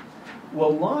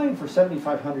 Well, lime, for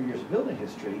 7,500 years of building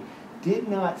history, did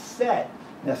not set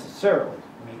necessarily.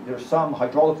 I mean, there's some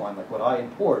hydraulic lime, like what I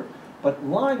import, but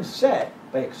lime set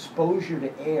by exposure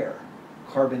to air.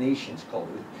 Carbonation is called.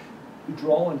 You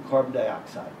draw in carbon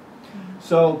dioxide.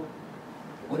 So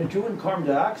when you draw in carbon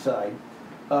dioxide,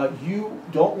 you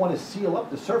don't want to seal up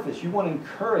the surface. You want to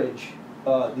encourage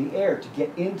the air to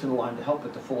get into the lime to help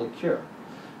it to fully cure.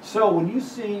 So when you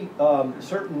see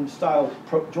certain style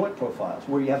joint profiles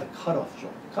where you have a cutoff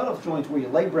joint, cutoff joints where you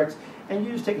lay bricks and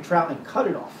you just take a trowel and cut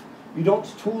it off. You don't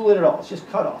tool it at all. It's just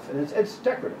cut off, and it's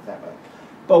decorative that way.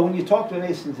 But when you talk to a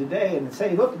mason today and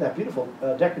say, look at that beautiful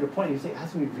decorative point, you say, it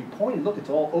hasn't been repointed. Look, it's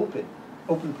all open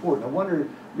poured. No wonder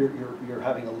you're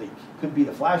having a leak. Could be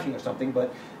the flashing or something,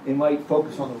 but it might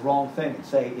focus on the wrong thing and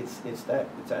say it's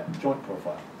that joint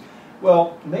profile.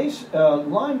 Well,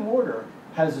 lime mortar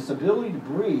has this ability to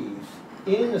breathe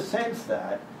in the sense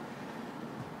that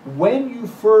when you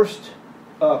first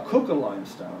cook a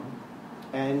limestone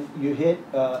and you hit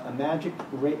a magic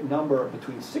rate number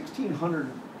between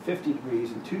 1,650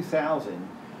 degrees and 2,000,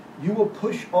 you will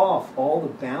push off all the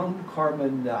bound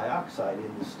carbon dioxide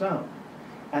in the stone.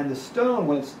 And the stone,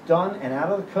 when it's done and out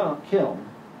of the kiln,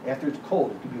 after it's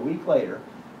cold, it could be a week later,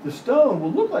 the stone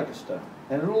will look like a stone.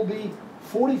 And it will be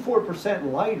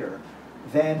 44% lighter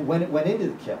than when it went into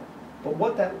the kiln. But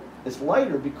what that is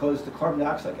lighter because the carbon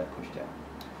dioxide got pushed out.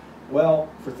 Well,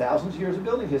 for thousands of years of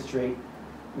building history,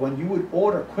 when you would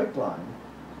order quicklime,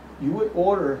 you would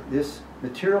order this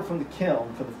material from the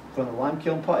kiln, from the lime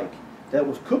kiln pike, that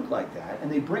was cooked like that, and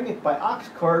they bring it by ox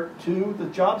cart to the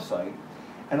job site,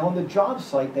 and on the job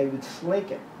site they would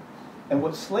slake it. And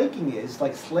what slaking is,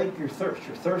 like slake your thirst.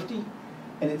 You're thirsty,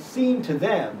 and it seemed to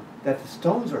them that the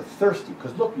stones are thirsty,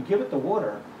 because look, you give it the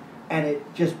water, and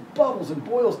it just bubbles and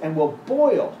boils, and will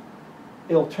boil.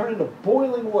 It'll turn into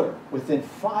boiling water within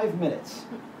 5 minutes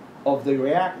of the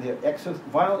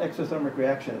violent exothermic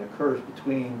reaction that occurs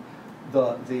between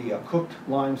the cooked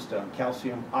limestone,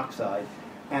 calcium oxide,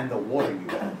 and the water you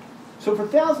add. So for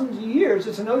thousands of years,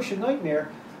 it's an ocean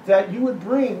nightmare that you would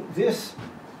bring this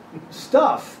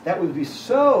stuff that would be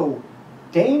so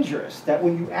dangerous that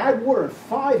when you add water in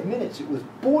 5 minutes, it was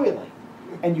boiling.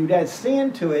 And you'd add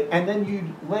sand to it, and then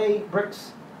you'd lay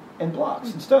bricks and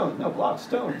blocks and stones. No, blocks,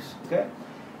 stones, okay?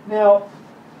 Now,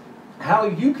 how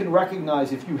you can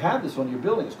recognize if you have this on your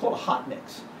building, it's called a hot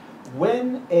mix.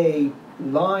 When a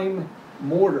lime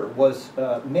mortar was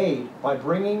made by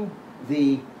bringing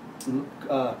the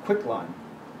quicklime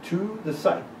to the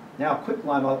site. Now,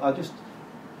 quicklime, I'll just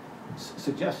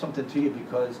suggest something to you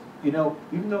because, you know,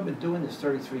 even though I've been doing this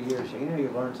 33 years, you know you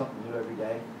learn something new every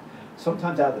day.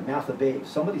 Sometimes out of the mouth of babes,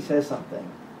 somebody says something,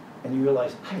 and you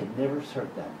realize, I had never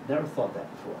heard that, never thought that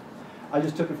before. I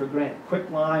just took it for granted.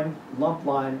 Quicklime, lump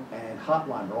lime, and hot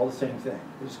lime are all the same thing.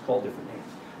 They're just called different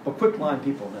names. But quicklime,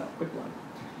 people know, quicklime.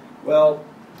 Well,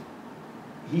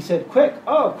 he said, quick,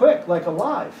 oh, quick, like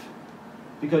alive.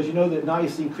 Because you know the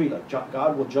Nicene Creed, like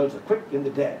God will judge the quick and the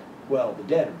dead. Well, the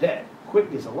dead are dead.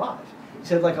 Quick is alive. He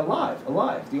said, like alive,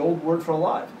 alive, the old word for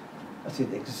alive. I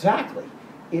said, exactly.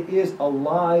 It is a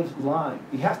live lime.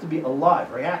 You have to be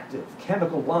alive, reactive,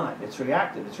 chemical lime. It's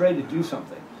reactive. It's ready to do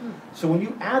something. So when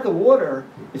you add the water,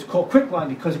 it's called quicklime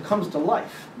because it comes to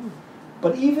life.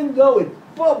 But even though it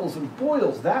bubbles and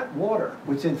boils, that water,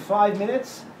 within 5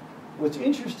 minutes, what's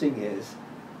interesting is,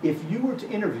 if you were to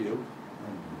interview,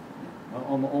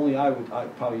 only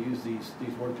I'd probably use these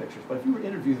word pictures, but if you were to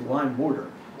interview the lime mortar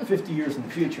 50 years in the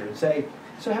future and say,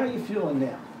 so how are you feeling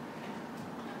now?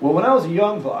 Well, when I was a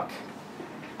young buck,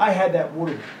 I had that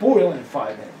water boil in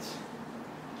 5 minutes.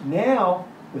 Now,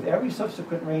 with every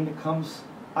subsequent rain that comes,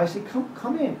 I say,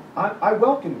 come in. I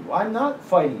welcome you. I'm not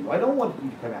fighting you. I don't want you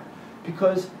to come out.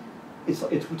 Because it's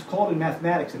what's called in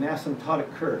mathematics an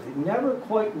asymptotic curve. It never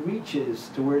quite reaches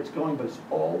to where it's going, but it's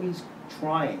always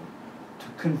trying to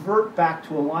convert back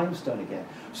to a limestone again.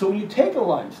 So when you take a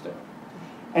limestone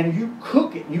and you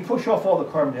cook it and you push off all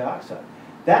the carbon dioxide,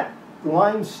 that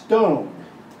limestone,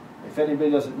 if anybody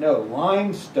doesn't know,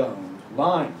 lime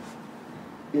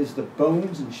is the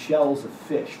bones and shells of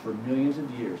fish for millions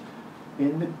of years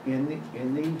in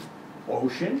the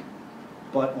ocean,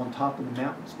 but on top of the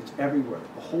mountains. It's everywhere.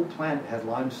 The whole planet has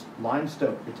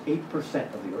limestone. It's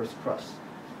 8% of the Earth's crust.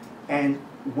 And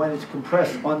when it's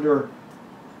compressed under,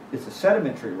 it's a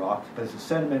sedimentary rock, but it's a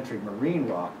sedimentary marine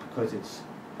rock because it's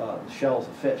the shells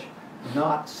of fish,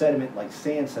 not sediment like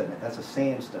sand sediment. That's a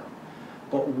sandstone.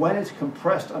 But when it's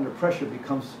compressed under pressure, it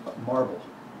becomes marble.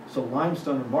 So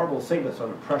limestone and marble, same, but it's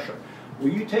under pressure. Well,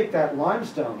 you take that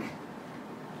limestone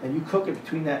and you cook it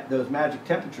between those magic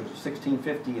temperatures of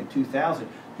 1650 and 2000,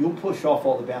 you'll push off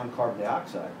all the bound carbon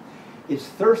dioxide. It's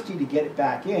thirsty to get it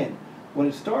back in. When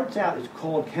it starts out, it's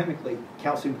called chemically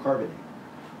calcium carbonate.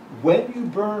 When you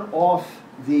burn off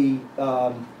the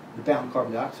bound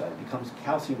carbon dioxide, it becomes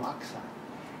calcium oxide.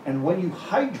 And when you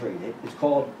hydrate it, it's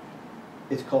called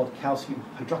calcium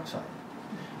hydroxide.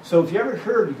 So if you ever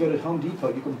heard, you go to Home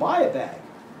Depot, you can buy a bag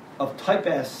of type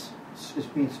S,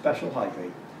 it means special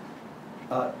hydrate,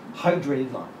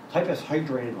 hydrated lime. Type S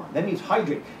hydrated lime. That means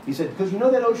hydrate. He said, because you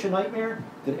know that ocean nightmare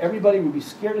that everybody would be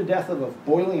scared to death of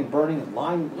boiling and burning and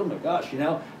lime? Oh my gosh,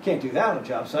 can't do that on a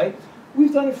job site.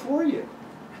 We've done it for you.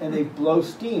 And they blow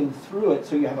steam through it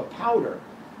so you have a powder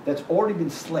that's already been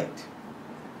slaked.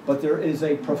 But there is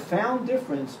a profound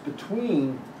difference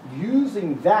between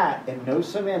using that and no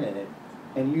cement in it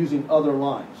and using other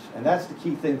limes. And that's the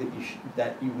key thing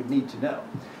that you would need to know.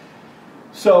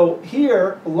 So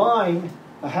here, lime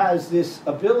has this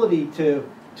ability to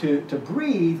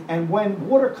breathe, and when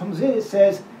water comes in, it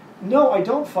says, no, I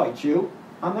don't fight you.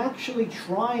 I'm actually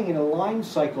trying in a lime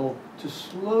cycle to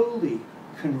slowly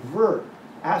convert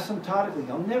asymptotically.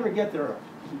 I'll never get there.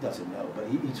 He doesn't know, but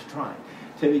he's trying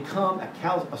to become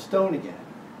a stone again.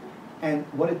 And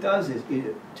what it does is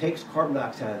it takes carbon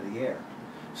dioxide out of the air.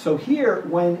 So here,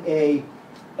 when a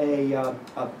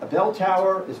bell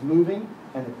tower is moving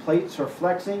and the plates are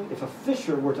flexing, if a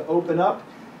fissure were to open up,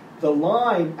 the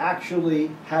lime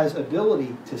actually has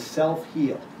ability to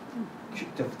self-heal.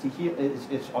 To heal,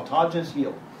 it's autogenous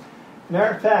heal.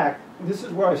 Matter of fact, this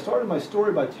is where I started my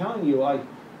story by telling you I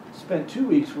spent 2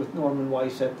 weeks with Norman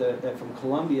Weiss from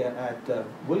Columbia at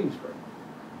Williamsburg.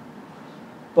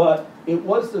 But it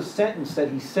was the sentence that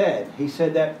he said. He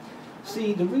said that,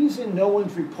 see, the reason no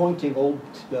one's repointing old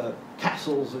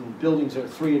castles and buildings that are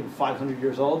 300 and 500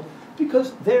 years old,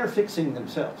 because they're fixing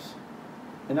themselves.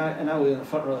 And I was in the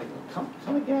front row like,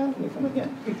 come again, come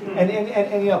again.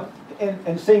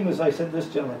 and same as I said to this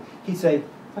gentleman, he'd say,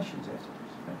 questions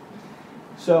afterwards. Right?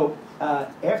 So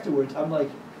afterwards, I'm like,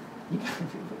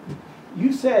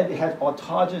 you said it has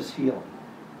autogenous healing.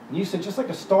 And you said just like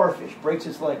a starfish breaks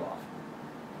its leg off,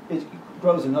 it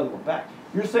grows another one back.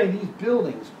 You're saying these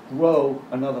buildings grow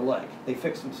another leg. They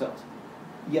fix themselves.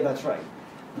 Yeah, that's right.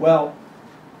 Well,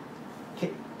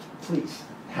 please,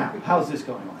 how's this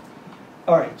going on?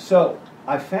 All right, so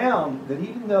I found that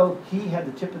even though he had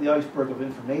the tip of the iceberg of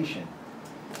information,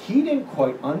 he didn't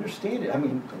quite understand it. I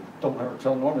mean, don't ever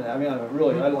tell Norman that. I mean, I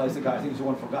really idolize the guy. I think he's a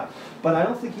wonderful guy. But I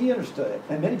don't think he understood it,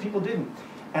 and many people didn't.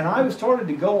 And I was starting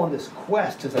to go on this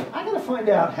quest to say, I got to find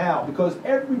out how, because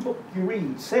every book you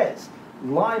read says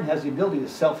lime has the ability to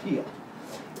self-heal.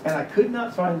 And I could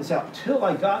not find this out till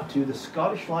I got to the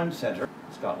Scottish Lime Centre,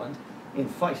 Scotland, in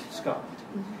Fife, Scotland.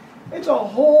 It's a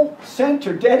whole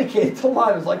center dedicated to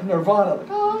lime. It's like Nirvana. Like,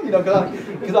 oh,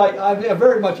 because I'm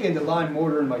very much into lime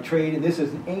mortar in my trade, and this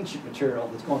is an ancient material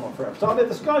that's going on forever. So I'm at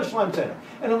the Scottish Lime Centre,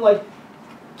 and I'm like,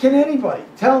 can anybody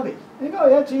tell me? And they go,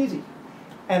 yeah, that's easy.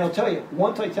 And I'll tell you,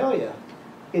 once I tell you,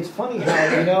 it's funny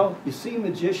how, you see a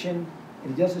magician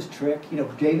and he does this trick, you know,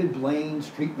 David Blaine,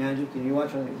 street magic, and you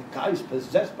watch, the guy's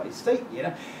possessed by Satan, you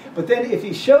know. But then if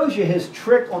he shows you his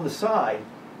trick on the side,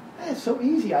 it's so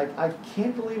easy. I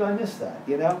can't believe I missed that,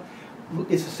 you know.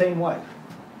 It's the same way.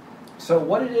 So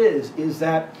what it is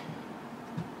that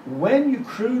when you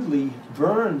crudely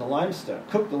burn the limestone,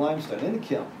 cook the limestone in the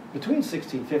kiln between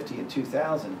 1650 and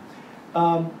 2000,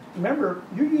 remember,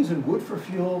 you're using wood for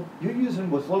fuel, you're using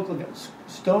what's locally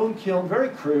stone kiln, very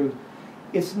crude.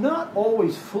 It's not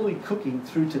always fully cooking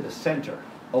through to the center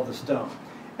of the stone.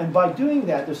 And by doing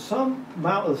that, there's some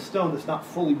amount of the stone that's not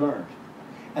fully burned.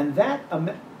 And that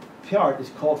part is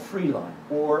called free lime,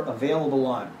 or available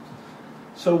lime.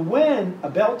 So when a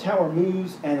bell tower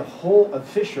moves and a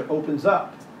fissure opens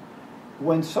up,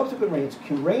 when subsequent rains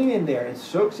can rain in there and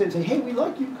soaks it and say, hey, we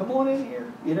like you, come on in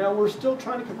here. You know, we're still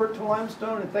trying to convert to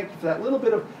limestone, and thank you for that little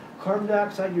bit of carbon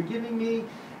dioxide you're giving me,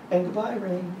 and goodbye,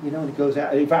 rain. You know, and it goes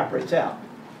out, it evaporates out.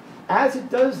 As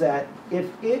it does that, if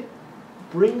it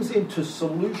brings into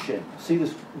solution, see,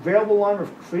 this variable lime or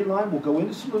free lime will go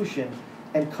into solution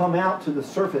and come out to the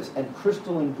surface and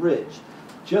crystalline bridge,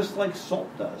 just like salt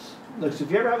does. Look, so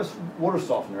if you ever have a water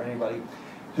softener, anybody,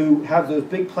 who have those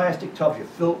big plastic tubs, you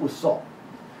fill it with salt.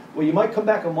 Well, you might come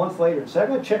back a month later and say, I'm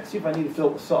going to check to see if I need to fill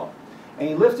it with salt. And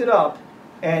you lift it up,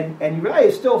 and you realize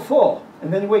it's still full.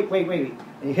 And then you wait. And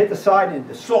you hit the side, and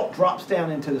the salt drops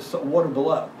down into the water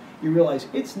below. You realize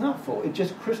it's not full. It's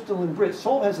just crystalline bridge.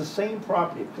 Salt has the same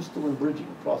property of crystalline bridging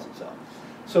across itself.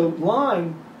 So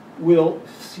lime will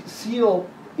seal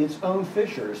its own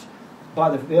fissures by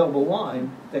the available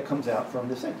lime that comes out from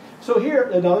this thing. So here,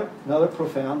 another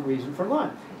profound reason for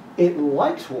lime. It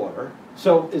likes water,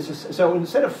 so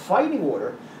instead of fighting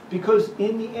water, because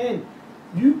in the end,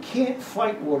 you can't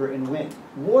fight water and win.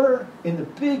 Water, in the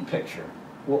big picture,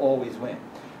 will always win.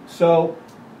 So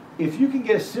if you can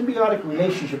get a symbiotic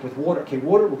relationship with water, okay,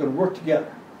 water, we're going to work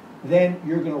together, then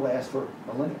you're going to last for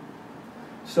millennia.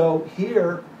 So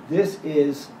here, this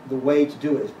is the way to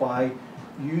do it, is by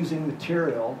using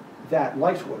material that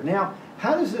likes water. Now,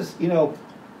 how does this, you know,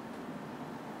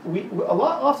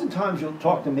 oftentimes you'll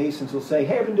talk to masons who'll say,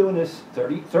 hey, I've been doing this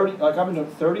 30, like I've been doing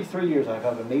 33 years, I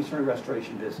have a masonry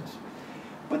restoration business.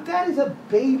 But that is a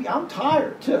baby. I'm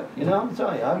tired too, you know, I'm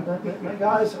telling you, my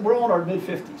guys, we're all in our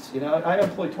mid-50s, you know, I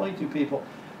employ 22 people.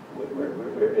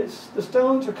 The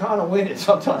stones are kind of winded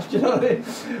sometimes, you know what I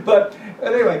mean? But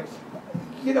anyway,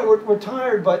 you know, we're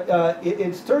tired, but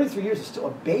it's 33 years, it's still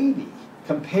a baby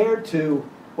compared to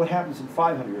what happens in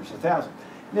 500 years, 1,000.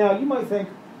 Now, you might think,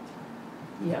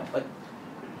 yeah, but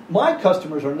my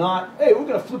customers are not, hey, we're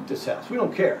going to flip this house. We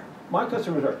don't care. My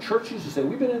customers are churches who say,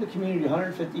 we've been in the community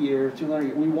 150 years, 200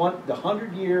 years. We want the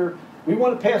 100-year, we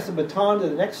want to pass the baton to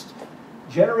the next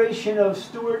generation of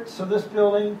stewards of this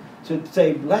building to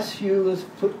say, bless you, let's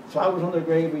put flowers on their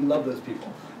grave. We love those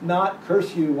people. Not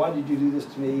curse you, why did you do this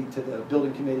to me, to the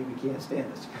building committee, we can't stand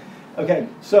this. Okay,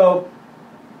 so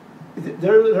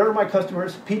they're my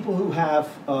customers, people who have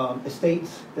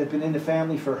estates that have been in the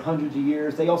family for hundreds of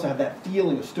years. They also have that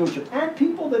feeling of stewardship. And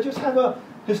people that just have a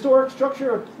historic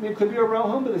structure. It could be a row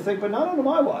home, but they think, but not under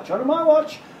my watch. Under my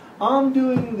watch, I'm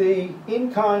doing the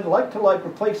in-kind, like-to-like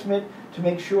replacement to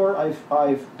make sure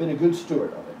I've been a good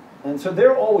steward of it. And so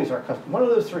they're always our customer. One of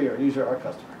those three are usually our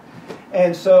customer.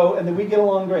 And then we get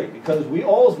along great, because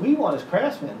all we want as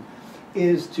craftsmen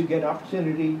is to get an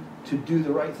opportunity to do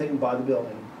the right thing by the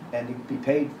building and to be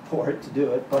paid for it to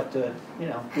do it, but you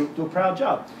know, do a proud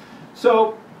job.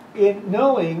 So in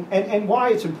knowing, and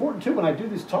why it's important too, when I do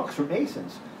these talks for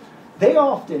masons, they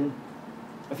often,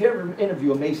 if you ever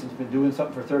interview a mason who's been doing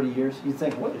something for 30 years, you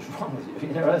think, what is wrong with you?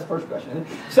 You know, that's the first question.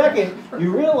 Second,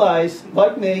 you realize,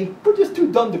 like me, we're just too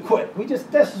dumb to quit.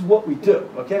 This is what we do,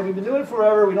 okay? We've been doing it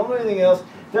forever, we don't know anything else,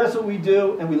 that's what we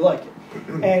do, and we like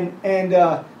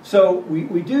it. So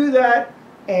we do that.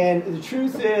 And the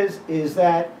truth is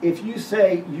that if you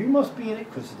say, you must be in it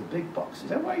because of the big bucks, is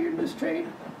that why you're in this trade?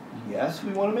 Yes,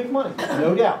 we want to make money,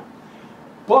 no doubt.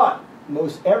 But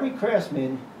most every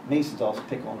craftsman, masons also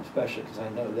pick on them especially because I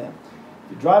know them.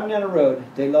 If you're driving down the road,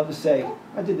 they love to say,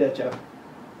 I did that, Joe.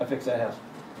 I fixed that house.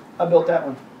 I built that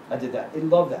one. I did that. They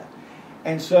love that.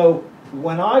 And so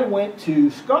when I went to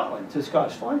Scotland, to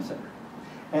Scottish Flying Center,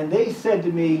 and they said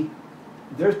to me,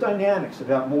 there's dynamics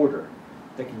about mortar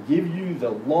that can give you the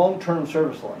long-term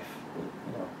service life,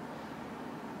 you know.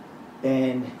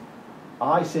 And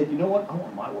I said, you know what? I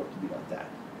want my work to be like that.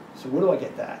 So where do I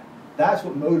get that? That's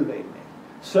what motivated me.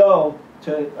 So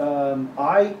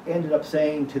I ended up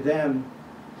saying to them,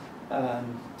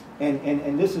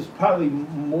 and this is probably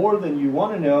more than you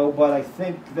want to know, but I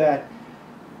think that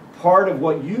part of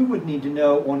what you would need to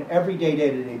know on everyday,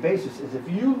 day-to-day basis is if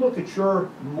you look at your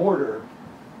mortar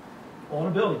on a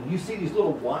building. You see these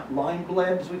little lime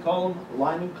blebs, we call them,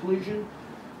 lime inclusion.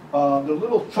 They're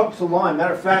little chunks of lime.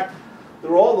 Matter of fact,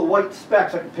 they're all the white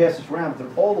specks. I can pass this around. They're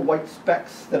all the white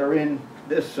specks that are in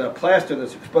this plaster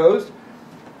that's exposed.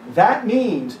 That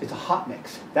means it's a hot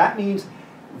mix. That means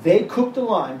they cooked the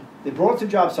lime, they brought it to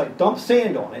the job site, dumped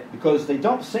sand on it, because they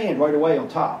dump sand right away on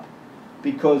top.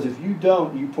 Because if you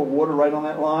don't, you put water right on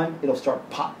that lime, it'll start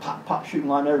pop, pop, pop, shooting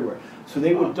lime everywhere. So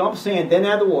they would dump sand, then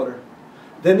add the water,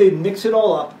 then they'd mix it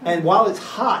all up, and while it's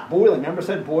hot, boiling, remember I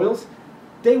said boils?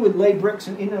 They would lay bricks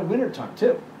in the wintertime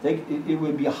too. It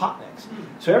would be a hot mix.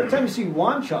 So every time you see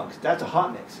lime chunks, that's a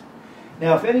hot mix.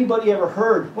 Now, if anybody ever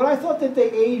heard, well, I thought that they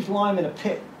aged lime in a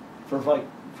pit for like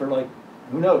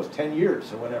who knows, 10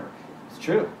 years or whatever. It's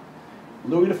true.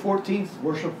 Louis XIV's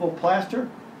worshipful plaster,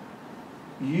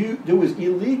 it was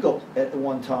illegal at the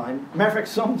one time. Matter of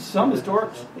fact, some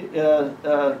historic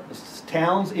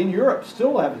towns in Europe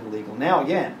still have it illegal. Now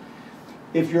again,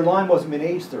 if your lime wasn't been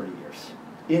aged 30 years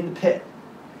in the pit,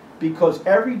 because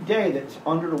every day that's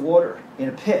under the water in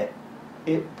a pit,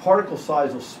 particle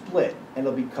size will split and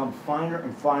it'll become finer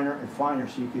and finer and finer,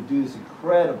 so you could do this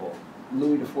incredible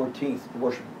Louis XIV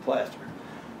worshipful plaster.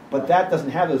 But that doesn't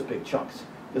have those big chunks.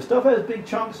 The stuff has big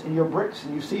chunks in your bricks,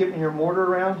 and you see it in your mortar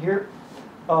around here.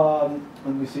 Let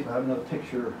me see if I have another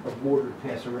picture of mortar to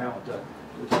pass around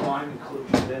with the lime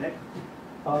inclusions in it.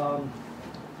 Let's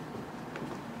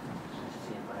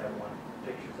see if I have one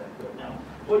picture that good now.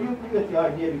 Well, you get the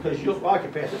idea, because I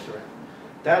can pass this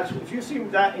around. If you see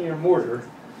that in your mortar,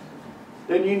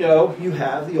 then you know you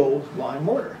have the old lime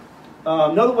mortar.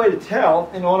 Another way to tell,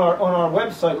 and on our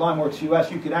website, Limeworks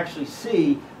US, you can actually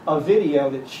see a video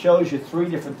that shows you 3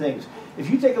 different things. If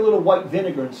you take a little white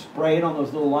vinegar and spray it on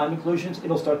those little lime inclusions,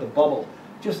 it'll start to bubble.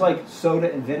 Just like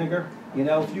soda and vinegar, you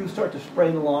know, if you start to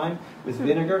spray the lime with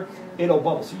vinegar, it'll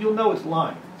bubble. So you'll know it's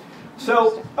lime.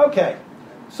 So, okay,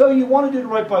 so you want to do it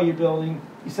right by your building.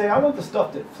 You say, I want the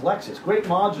stuff that flexes, great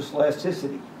modular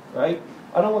elasticity, right?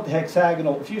 I don't want the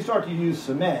hexagonal. If you start to use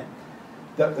cement,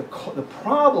 the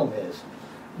problem is,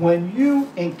 when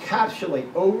you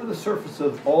encapsulate over the surface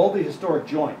of all the historic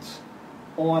joints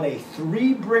on a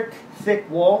 3-brick thick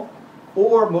wall,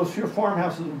 or most of your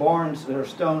farmhouses and barns that are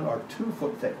stone are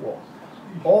 2-foot thick walls,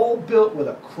 all built with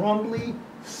a crumbly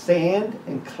sand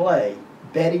and clay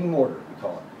bedding mortar, we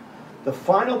call it. The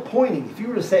final pointing, if you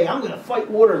were to say, I'm going to fight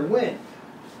water and wind,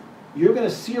 you're going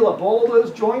to seal up all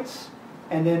those joints,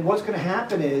 and then what's going to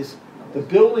happen is the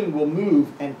building will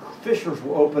move and fissures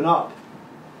will open up.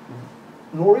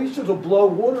 Nor'easters will blow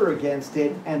water against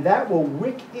it, and that will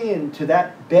wick into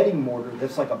that bedding mortar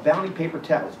that's like a bounty paper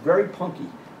towel. It's very punky.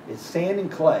 It's sand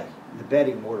and clay, the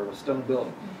bedding mortar of a stone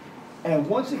building. And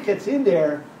once it gets in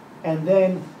there, and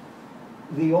then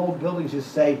the old buildings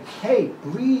just say, hey,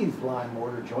 breathe, lime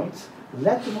mortar joints.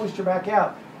 Let the moisture back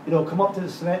out. It'll come up to the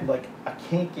cement and like, I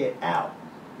can't get out.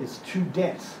 It's too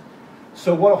dense.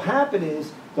 So what will happen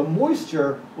is the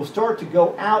moisture will start to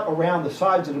go out around the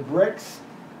sides of the bricks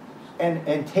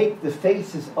and take the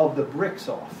faces of the bricks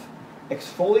off,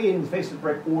 exfoliating the face of the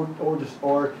brick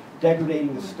or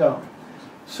degrading the stone.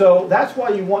 So that's why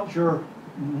you want your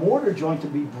mortar joint to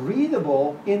be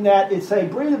breathable, in that it's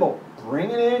breathable. Bring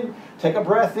it in, take a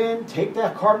breath in, take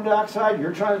that carbon dioxide.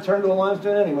 You're trying to turn to a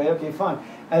limestone anyway, okay, fine.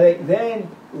 And then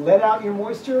let out your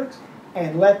moisture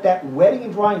and let that wetting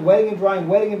and drying, wetting and drying,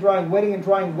 wetting and drying, wetting and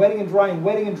drying, wetting and drying,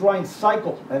 wetting and drying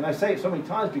cycle. And I say it so many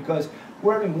times because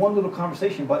we're having one little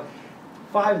conversation, but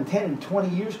 5 and 10 and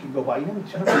 20 years can go by. You know, in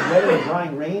terms of wetting and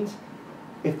drying rains,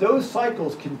 if those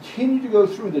cycles continue to go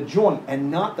through the joint and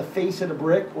not the face of the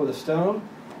brick or the stone,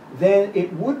 then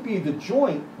it would be the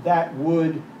joint that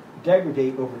would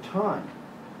degrade over time.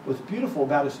 What's beautiful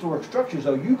about historic structures,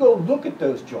 though, you go look at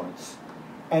those joints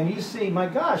and you see, my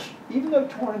gosh, even though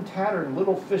torn and tattered and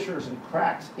little fissures and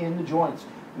cracks in the joints,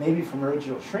 maybe from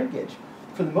original shrinkage,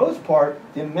 for the most part,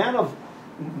 the amount of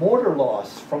mortar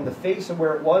loss from the face of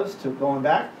where it was to going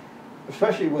back,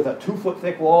 especially with a 2-foot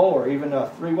thick wall or even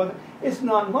a 3-1, it's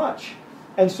not much.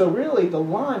 And so really the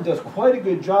lime does quite a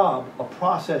good job of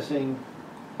processing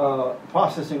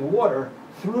water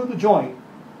through the joint.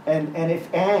 And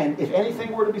if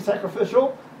anything were to be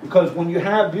sacrificial, because when you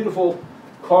have beautiful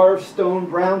carved stone,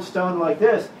 brown stone like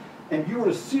this, and you were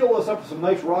to seal this up with some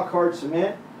nice rock hard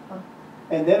cement,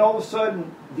 and then all of a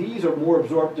sudden these are more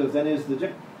absorptive than is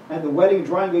the, and the wetting and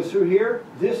drying goes through here,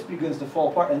 this begins to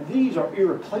fall apart, and these are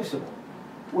irreplaceable,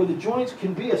 where the joints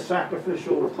can be a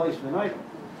sacrificial replacement item.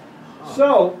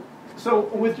 So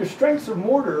with your strengths of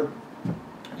mortar,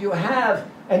 you have,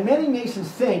 and many masons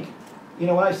think, you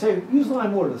know, when I say use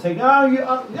lime mortar, they say, no, I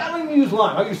don't even use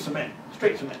lime, I use cement,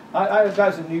 straight cement. I have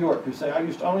guys in New York who say, I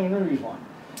don't even use lime.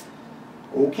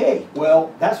 Okay,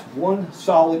 well, that's one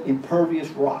solid impervious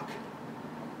rock.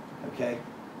 Okay?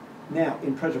 Now,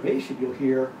 in preservation, you'll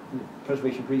hear, in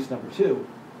preservation briefs number 2,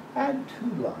 add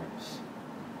 2 limes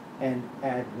and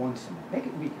add 1 cement. Make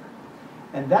it weaker.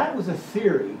 And that was a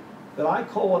theory that I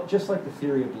call it just like the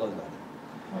theory of bloodletting.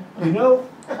 You know,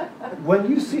 when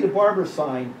you see the barber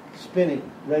sign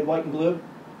spinning, red, white, and blue,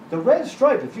 the red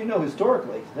stripe, if you know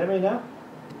historically, does anybody know?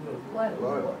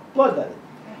 Bloodletting.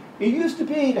 It used to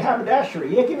be the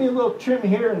haberdashery. Yeah, give me a little trim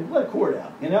here and let a cord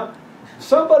out, you know?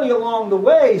 Somebody along the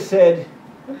way said,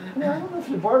 I don't know if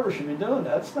the barber should be doing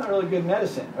that. It's not really good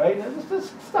medicine, right?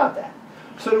 Let's stop that.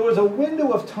 So there was a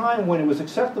window of time when it was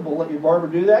acceptable to let your barber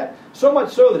do that, so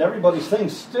much so that everybody's thing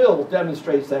still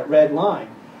demonstrates that red line.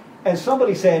 And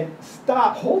somebody said,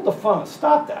 stop, hold the phone,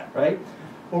 stop that, right?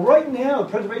 Well, right now, the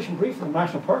preservation brief from the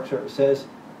National Park Service says,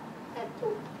 a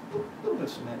little bit of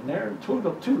cement in there, two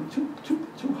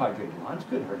hydrated lines,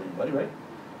 couldn't hurt anybody, right?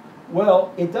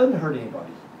 Well, it doesn't hurt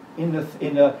anybody. In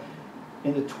the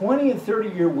 20 and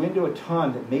 30-year window of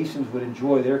time that Masons would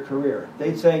enjoy their career,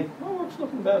 they'd say, oh, it's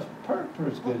looking about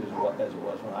as good as it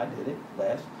was when I did it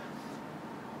last.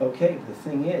 Okay, the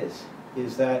thing is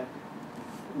that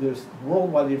there's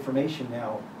worldwide information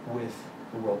now with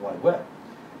the World Wide Web.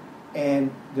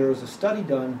 And there was a study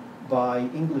done by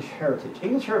English Heritage.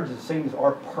 English Heritage is the same as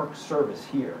our Park Service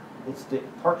here. It's the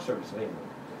Park Service of England.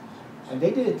 And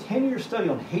they did a 10-year study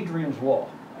on Hadrian's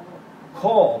Wall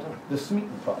called the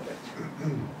Smeaton Project.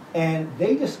 And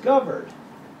they discovered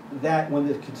that when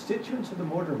the constituents of the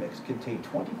mortar mix contain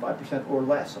 25% or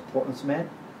less of Portland cement,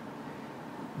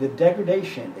 the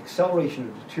degradation, acceleration,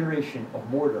 or deterioration of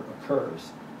mortar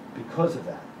occurs because of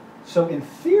that. So in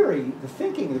theory,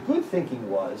 the good thinking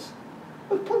was,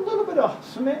 let's put a little bit of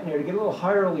cement in there to get a little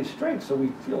higher early strength so we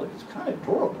feel like it's kind of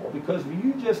durable, because if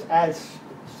you just add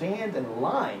sand and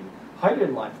lime,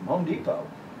 hydrated lime from Home Depot,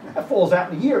 that falls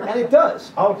out in a year, and it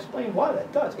does. I'll explain why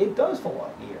that does. It does fall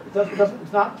out in a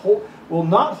year. Will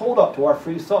not hold up to our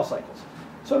freeze-thaw cycles.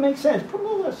 So it makes sense. Put a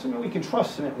little less cement. We can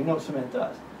trust cement. We know what cement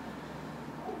does.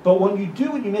 But when you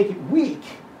do and you make it weak,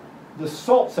 the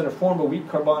salts that are formed by weak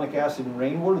carbonic acid and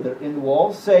rainwater that are in the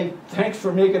walls say, thanks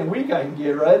for making it weak. I can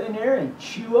get right in there and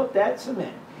chew up that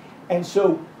cement. And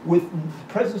so with the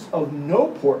presence of no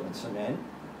Portland cement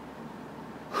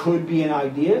could be an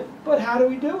idea, but how do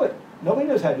we do it? Nobody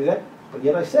knows how to do that. But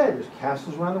yet I said, there's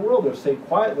castles around the world that say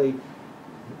quietly,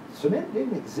 cement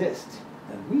didn't exist,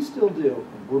 and we still do,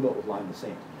 and we're built with lime and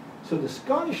sand. So the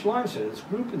Scottish Lime Center, this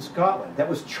group in Scotland, that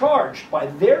was charged by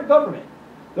their government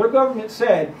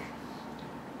said,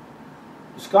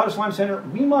 the Scottish Lime Center,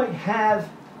 we might have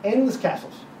endless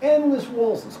castles, endless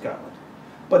walls in Scotland,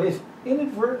 but if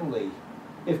inadvertently,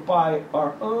 if by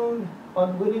our own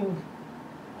unwitting,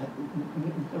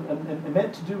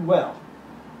 meant to do well,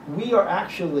 we are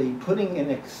actually putting an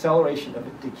acceleration of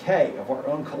a decay of our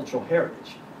own cultural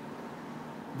heritage.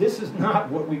 This is not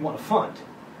what we want to fund.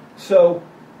 So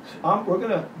we're going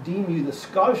to deem you the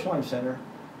Scottish Lime Center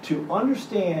to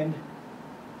understand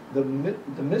the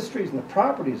mysteries and the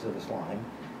properties of this lime,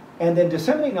 and then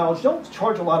disseminate knowledge. Don't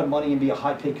charge a lot of money and be a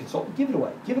high-paid consultant. Give it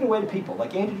away. Give it away to people.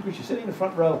 Like Andy DeGruchy sitting in the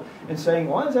front row and saying,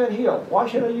 why does that heal? Why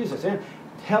should I use this? And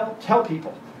tell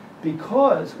people.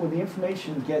 Because when the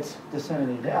information gets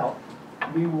disseminated out,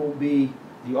 we will be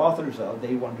the authors of,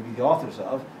 they want to be the authors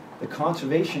of, the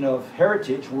conservation of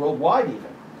heritage worldwide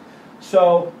even.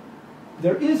 So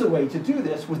there is a way to do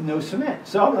this with no cement.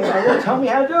 So I'm like, tell me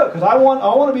how to do it, because I want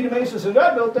to be the Mason who says,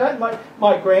 I built that, and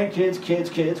my grandkids, kids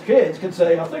can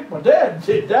say, I think my dad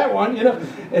did that one, you know,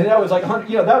 and that was like 100,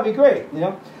 you know, that would be great, you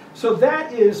know. So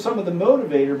that is some of the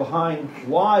motivator behind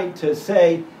why to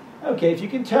say, okay, if you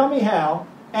can tell me how,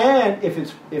 and if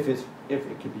it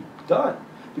can be done.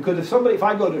 Because if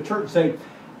I go to a church and say,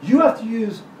 you have to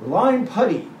use lime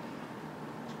putty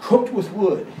cooked with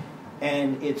wood,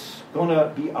 and it's going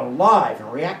to be alive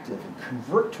and reactive and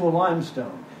convert to a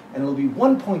limestone, and it'll be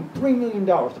 $1.3 million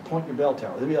to point your bell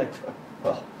tower. They'll be like,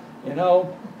 well, you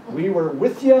know, we were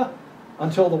with you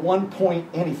until the 1 point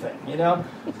anything, you know.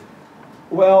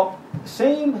 Well,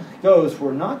 same goes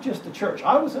for not just the church.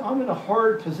 I'm in a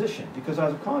hard position because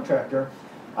as a contractor,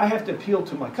 I have to appeal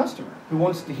to my customer who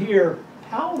wants to hear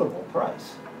palatable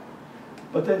price.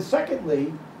 But then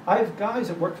secondly, I have guys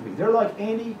that work for me. They're like,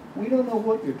 Andy, we don't know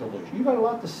what you're delivering. You got a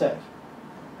lot to say.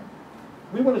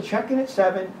 We want to check in at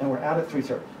 7 and we're out at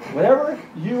 3:30. Whatever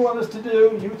you want us to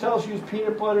do, you tell us use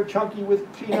peanut butter chunky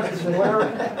with peanuts and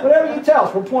whatever you tell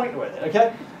us, we're pointing with it,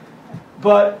 okay?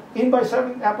 But in by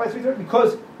 7, out by 3:30,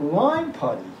 because lime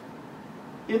putty,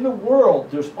 in the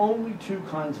world, there's only 2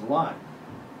 kinds of lime.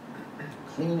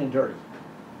 Clean and dirty.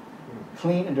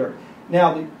 Clean and dirty.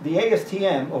 Now, the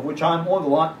ASTM, of which I'm on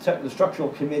the structural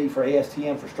committee for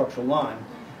ASTM for structural lime,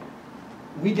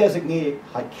 we designate it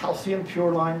high calcium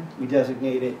pure lime, we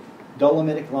designate it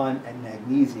dolomitic lime, and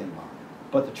magnesium lime.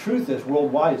 But the truth is,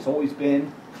 worldwide, it's always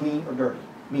been clean or dirty.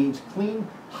 Means clean,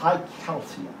 high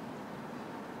calcium.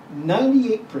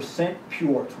 98%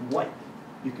 pure, it's white.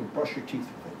 You can brush your teeth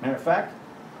with it. Matter of fact,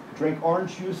 drink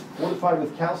orange juice fortified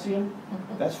with calcium,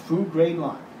 that's food grade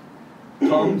lime.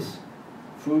 Tums,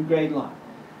 food grade lime.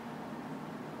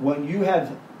 When you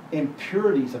have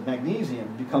impurities of magnesium,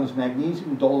 it becomes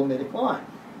magnesium dolomitic lime.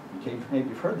 Okay, maybe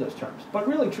you've heard those terms. But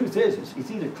really, the truth is it's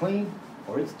either clean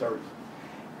or it's dirty.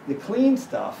 The clean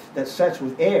stuff that sets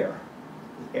with air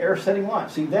setting lime.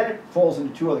 See, then it falls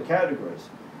into two other categories.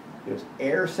 There's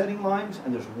air setting limes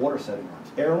and there's water setting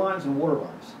limes. Air limes and water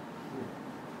limes.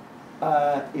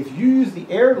 If you use the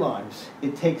air limes,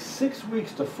 it takes 6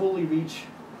 weeks to fully reach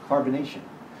carbonation.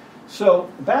 So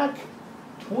back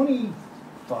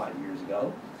 25 years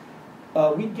ago,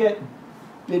 we'd get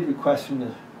bid requests from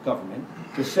the government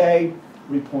to say,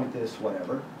 repoint this,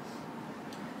 whatever,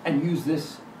 and use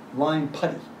this lime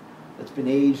putty that's been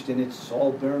aged and it's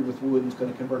all burned with wood and it's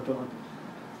going to convert to lime.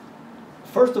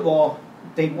 First of all,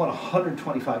 they'd want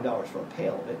 $125 for a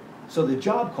pail of it, so the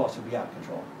job cost would be out of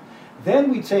control.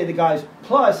 Then we'd say to the guys,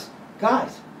 plus,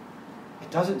 guys, it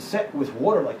doesn't set with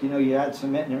water like, you add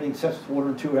cement and everything sets with water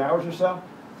in 2 hours or so.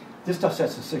 This stuff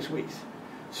sets in 6 weeks.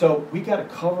 So we got to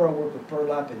cover our work with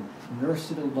burlap and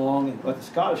nurse it along, and let the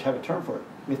Scottish have a term for it.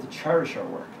 We have to cherish our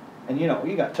work. And you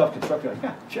got tough constructors like,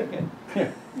 yeah, check in.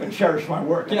 Yeah, I'm going to cherish my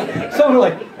work. Some are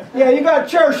like, yeah, you got to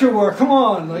cherish your work. Come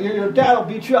on, your dad will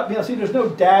beat you up. See, there's no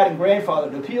dad and grandfather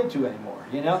to appeal to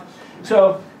anymore.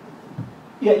 So,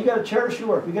 yeah, you got to cherish your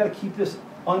work. We got to keep this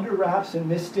under wraps and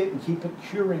mist it and keep it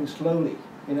curing slowly.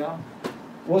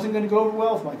 Wasn't going to go over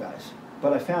well with my guys,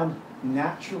 but I found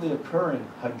naturally occurring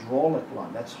hydraulic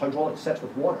lime. That's hydraulic sets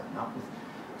with water, not with.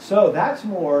 So that's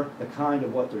more the kind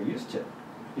of what they're used to,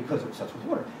 because it sets with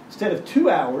water. Instead of 2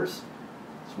 hours,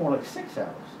 it's more like 6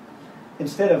 hours.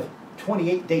 Instead of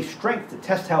 28-day strength to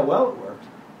test how well it worked,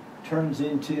 turns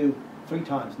into 3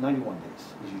 times 91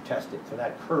 days as you test it for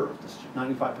that curve, this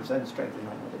 95% strength in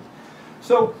 91 days.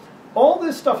 So all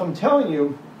this stuff I'm telling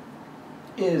you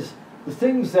is the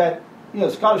things that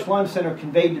Scottish Lime Center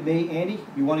conveyed to me. Andy,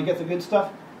 you want to get the good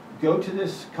stuff? Go to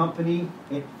this company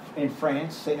in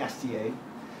France, St. Astier,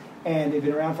 and they've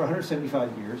been around for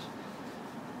 175 years.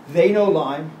 They know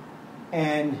lime,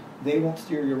 and they won't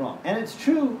steer you wrong. And it's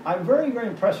true, I'm very, very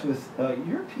impressed with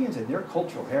Europeans and their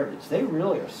cultural heritage. They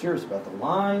really are serious about the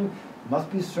lime, must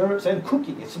be served, and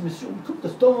cooking. It's cook the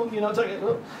stone,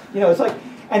 it's like,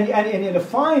 and to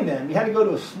find them, you had to go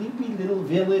to a sleepy little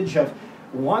village of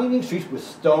winding streets with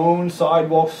stone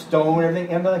sidewalks, stone, everything.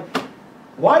 And like,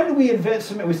 why did we invent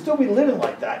cement? We'd still be living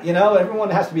like that, Everyone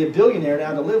has to be a billionaire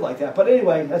now to live like that. But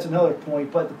anyway, that's another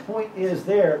point. But the point is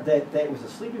that it was a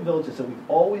sleepy village, so we've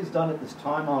always done it this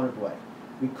time-honored way.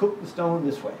 We cook the stone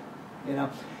this way,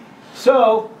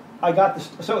 So I got this.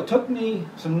 So it took me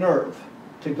some nerve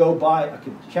to go buy a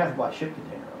ship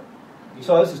container of it.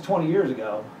 So this is 20 years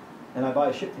ago, and I buy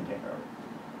a ship container of it.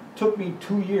 Took me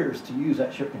 2 years to use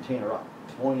that ship container up,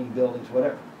 pointing buildings,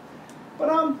 whatever. But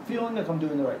I'm feeling like I'm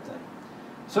doing the right thing.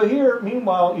 So here,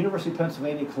 meanwhile, University of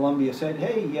Pennsylvania, Columbia said,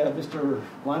 hey, Mr.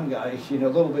 Lime guy, a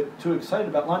little bit too excited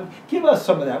about lime. Give us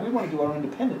some of that. We want to do our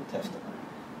independent testing.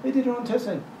 They did their own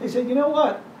testing. They said, you know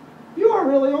what? You are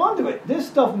really onto it. This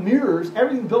stuff mirrors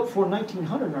everything built before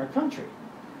 1900 in our country.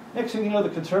 Next thing you know, the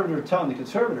conservators are telling the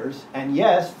conservators, and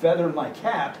yes, feather in my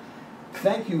cap,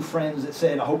 thank you, friends that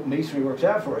said, I hope masonry works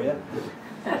out for you.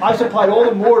 I supplied all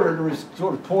the mortar to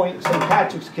sort of point St.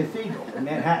 Patrick's Cathedral in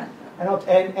Manhattan.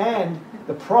 And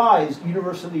the prize,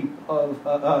 University of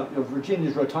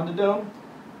Virginia's Rotunda Dome,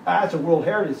 that's a World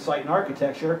Heritage Site in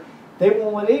architecture. They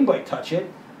won't let anybody touch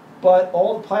it, but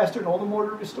all the plaster and all the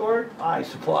mortar restored, I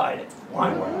supplied it.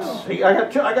 Lineworks. See, I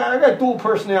got dual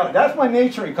personality. That's my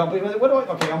masonry company.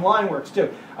 Okay, I'm Lineworks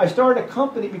too. I started a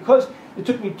company because it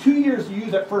took me 2 years to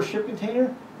use that first ship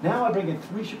container. Now I bring in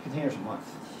 3 ship containers a month.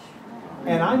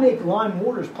 And I make lime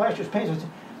mortars, plasters, paints.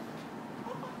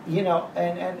 And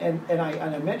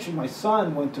I mentioned my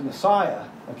son went to Messiah,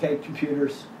 okay,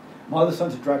 computers. My other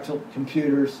son's at Drexel,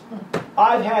 computers.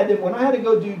 I've had them, when I had to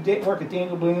go do work at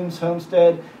Daniel Bloom's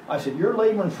homestead, I said, you're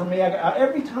laboring for me.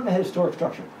 Every time I had a historic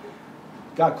structure,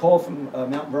 got a call from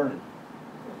Mount Vernon.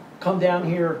 Come down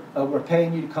here, we're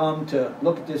paying you to come to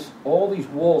look at this, all these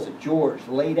walls that George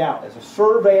laid out as a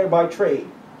surveyor by trade.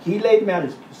 He laid them out,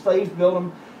 his slaves built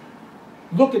them.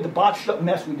 Look at the botched up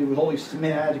mess we did with all these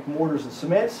cement mortars and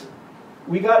cements.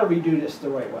 we got to redo this the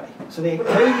right way. So they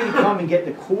paid me to come and get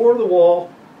the core of the wall,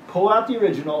 pull out the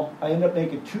original. I ended up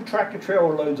making 2 tractor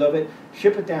trailer loads of it,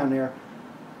 ship it down there.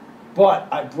 But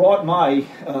I brought my,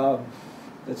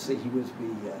 let's see, he was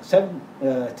at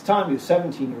the time he was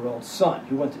 17-year-old son.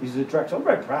 He's a director. I'm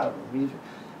very proud of him.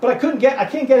 But I can't get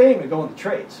him to go in the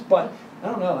trades. But I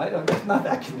don't know. It's not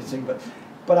that convincing.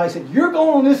 But I said, you're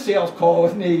going on this sales call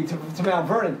with me to Mount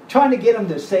Vernon, trying to get him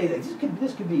to say that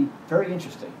this could be very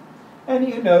interesting. And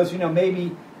who knows?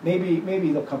 Maybe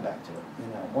they'll come back to it.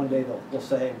 One day they'll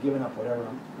say, I'm giving up what I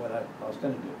was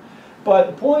going to do. But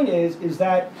the point is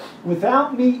that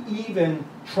without me even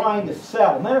trying to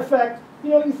sell, matter of fact,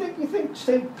 you think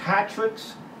St.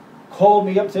 Patrick's called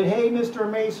me up and said, hey, Mr.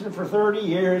 Mason, for 30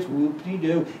 years,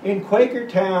 whoop-de-doo, in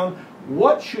Quakertown,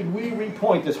 what should we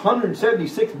repoint this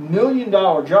 $176 million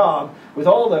job with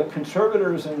all the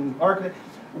conservators and architects?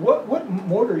 What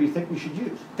mortar do you think we should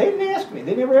use? They didn't ask me.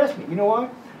 They never asked me. You know why?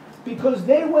 Because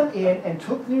they went in and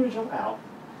took the original out.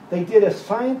 They did a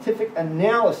scientific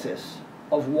analysis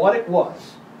of what it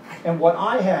was. And what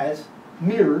I has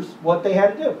mirrors what they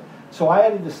had to do. So I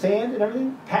added the sand and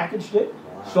everything, packaged it,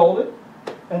 sold it.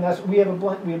 And we have a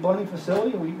blending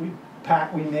facility. We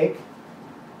pack, we make.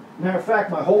 Matter of fact,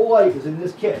 my whole life is in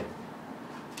this kit.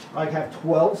 I have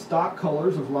 12 stock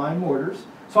colors of lime mortars.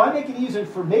 So I make it easier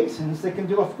for masons. They can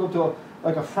go to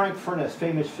like a Frank Furness,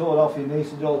 famous Philadelphia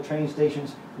mason, do all the train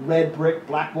stations, red brick,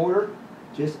 black mortar.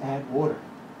 Just add water.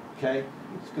 Okay?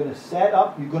 It's going to set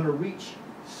up. You're going to reach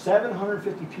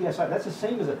 750 psi. That's the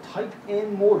same as a Type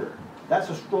N mortar. That's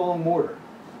a strong mortar.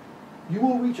 You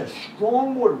will reach a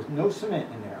strong mortar with no cement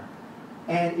in there,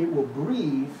 and it will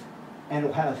breathe, and it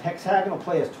will have hexagonal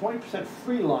play, has 20%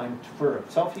 free lime for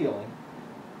self-healing.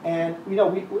 And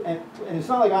and it's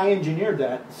not like I engineered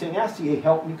that. St. Astier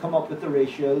helped me come up with the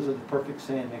ratios of the perfect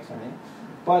sand mix.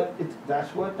 But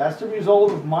that's the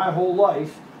result of my whole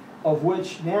life, of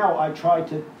which now I try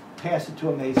to pass it to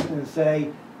a mason and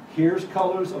say, here's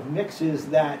colors of mixes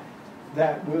that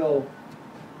will,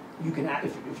 you can,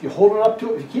 if you hold it up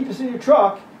to it, if you keep this in your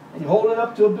truck and you hold it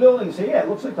up to a building and say, yeah, it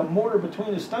looks like the mortar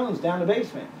between the stones down the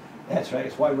basement. That's right,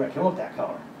 it's white brick. You want that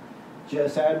color.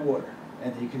 Just add water,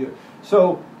 and then you can do it.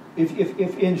 So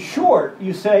if in short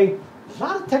you say, there's a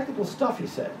lot of technical stuff, he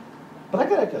said, but I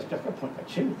gotta point my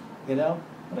chimney, what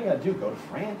I gotta do, go to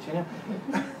France,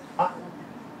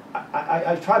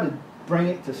 I try to bring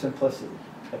it to simplicity.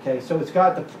 Okay, so it's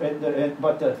got the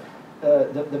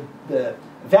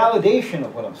validation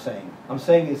of what I'm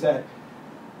saying is that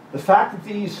the fact that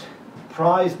these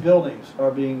prized buildings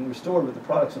are being restored with the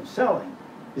products I'm selling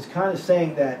is kind of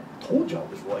saying that, told you I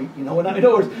was right, In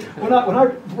other words, when I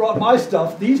brought my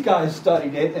stuff, these guys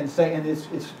studied it and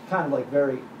it's kind of like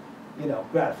very,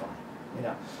 gratifying,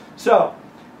 So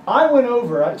I went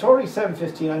over. It's already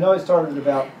 7:15. I know I started at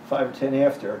about 5 or 10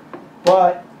 after,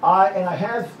 but I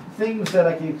have things that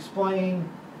I can explain.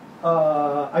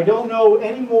 I don't know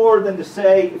any more than to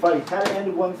say, if I kind of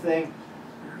ended one thing,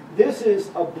 this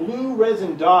is a blue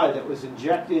resin dye that was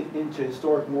injected into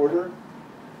historic mortar.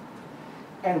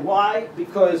 And why?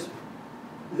 Because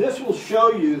this will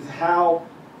show you how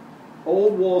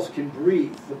old walls can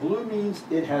breathe. The blue means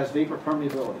it has vapor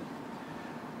permeability.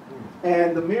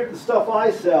 And the stuff I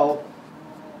sell,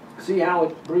 see how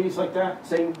it breathes like that?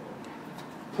 Same.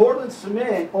 Portland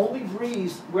cement only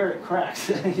breathes where it cracks,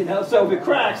 So if it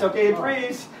cracks, okay, it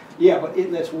breathes. Yeah, but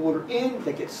it lets water in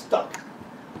that gets stuck.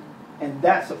 And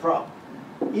that's the problem.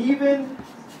 Even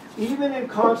in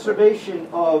conservation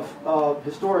of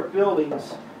historic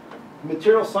buildings,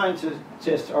 material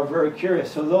scientists are very curious.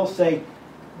 So they'll say,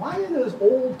 why are those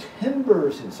old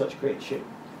timbers in such great shape?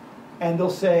 And they'll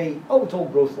say, oh, it's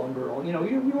old growth lumber.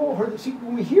 You all heard this. See,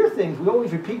 when we hear things, we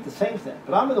always repeat the same thing.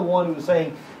 But I'm the one who was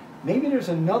saying, maybe there's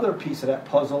another piece of that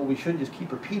puzzle. We shouldn't just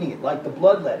keep repeating it, like the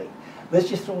bloodletting. Let's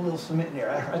just throw a little cement in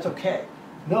there. That's okay.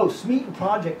 No, Smeaton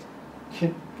project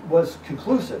was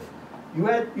conclusive. You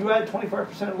had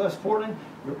 25% or less Portland.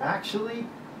 You're actually,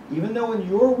 even though in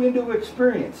your window of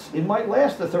experience, it might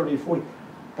last the 30 or 40,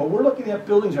 but we're looking at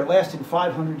buildings that are lasting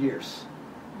 500 years.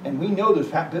 And we know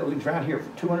there's buildings around here for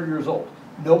 200 years old.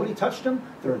 Nobody touched them.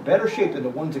 They're in better shape than the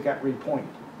ones that got repointed.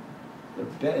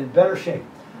 They're in better shape.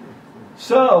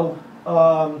 So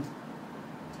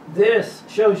this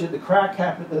shows you the crack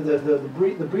happen.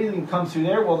 The breathing comes through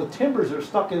there. Well, the timbers are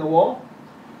stuck in the wall.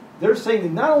 They're saying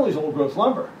that not only is old growth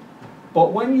lumber,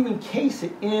 but when you encase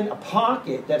it in a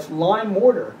pocket that's lime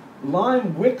mortar,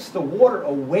 lime wicks the water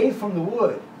away from the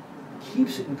wood,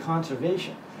 keeps it in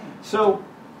conservation. So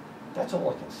that's all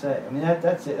I can say. I mean,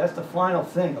 that's it. That's the final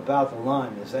thing about the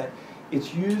lime, is that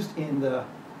it's used in the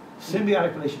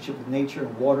symbiotic relationship with nature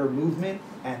and water movement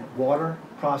and water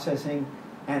processing,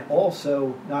 and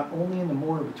also not only in the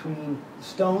mortar between the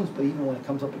stones, but even when it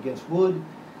comes up against wood.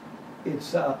 It's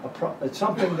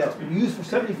something that's been used for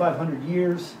 7,500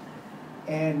 years,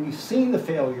 and we've seen the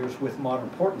failures with modern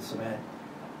Portland cement.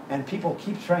 And people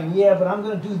keep trying, yeah, but I'm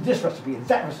going to do this recipe and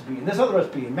that recipe and this other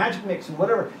recipe and magic mix and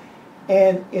whatever.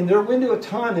 And in their window of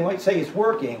time, they might say it's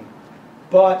working,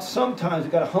 but sometimes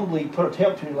we've got to humbly put our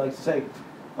tail between our legs and say,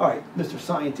 all right, Mr.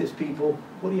 Scientist people,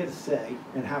 what do you have to say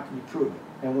and how can you prove it?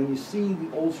 And when you see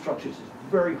the old structures,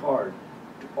 it's very hard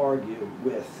to argue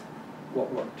with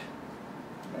what worked.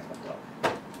 That's my talk.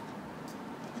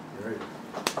 Great.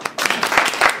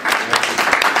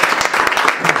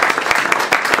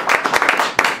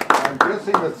 I'm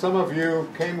guessing that some of you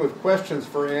came with questions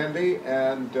for Andy,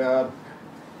 and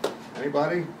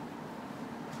anybody?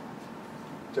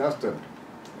 Justin.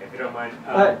 If you don't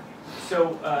mind.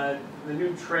 So the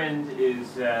new trend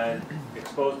is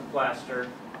expose the plaster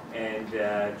and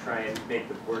try and make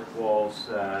the brick walls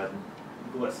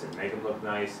glisten, make them look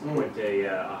nice, put a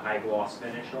high gloss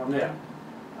finish on them.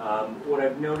 What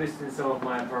I've noticed in some of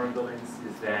my apartment buildings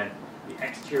is that the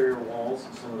exterior walls,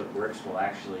 some of the bricks will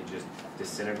actually just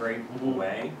disintegrate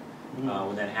away.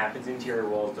 When that happens, interior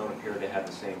walls don't appear to have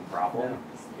the same problem.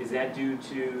 Is that due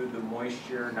to the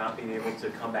moisture not being able to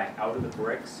come back out of the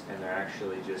bricks and they're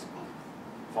actually just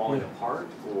falling apart,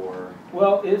 or?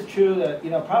 Well, it's true that,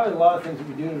 probably a lot of things that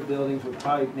we do in the buildings would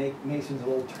probably make masons a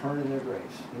little turn in their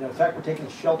graves. In fact, we're taking a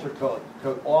shelter coat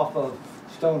off of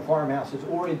stone farmhouses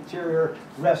or interior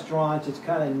restaurants. It's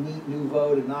kind of neat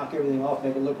nouveau to knock everything off,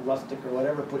 make it look rustic or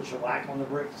whatever, put shellac on the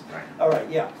bricks. Right. All right,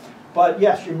 yeah. But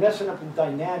yes, you're messing up the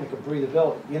dynamic of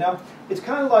breathability. It's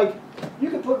kind of like you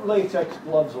can put latex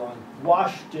gloves on,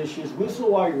 wash dishes,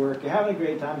 whistle while you work, you're having a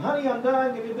great time. Honey, I'm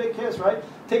done. Give me a big kiss, right?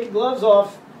 Take your gloves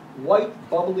off. White,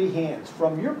 bubbly hands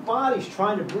from your body's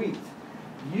trying to breathe.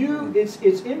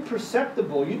 It's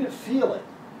imperceptible. You didn't feel it.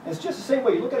 And it's just the same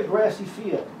way. You look at a grassy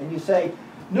field and you say,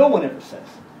 no one ever says,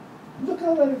 look at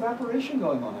all that evaporation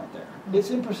going on out there.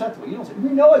 It's imperceptible. You don't say, we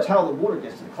know it's how the water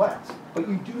gets to the clouds, but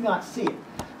you do not see it.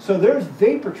 So there's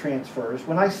vapor transfers.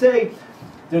 When I say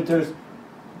that there's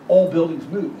all buildings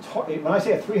move, it's hard. When I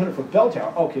say a 300-foot bell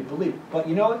tower, okay, believe it. But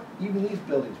you know what? Even these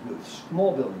buildings move.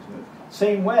 Small buildings move.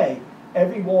 Same way,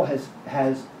 every wall has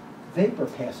vapor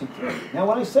passing through it. Now,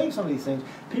 when I say some of these things,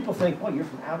 people think, well, you're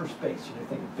from outer space. You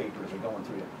think vapors are going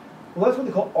through you. Well, that's what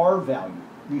they call R value,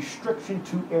 restriction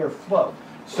to airflow.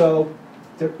 So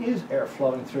there is air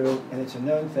flowing through, and it's a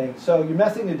known thing. So you're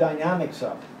messing the dynamics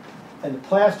up. And the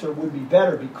plaster would be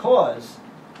better because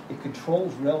it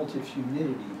controls relative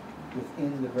humidity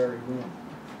within the very room.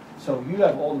 So you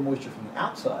have all the moisture from the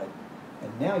outside,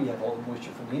 and now you have all the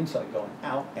moisture from the inside going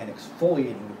out and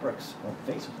exfoliating the bricks on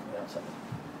the faces on the outside.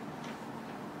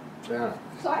 Yeah.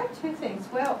 So I have two things.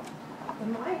 Well,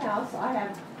 in my house, I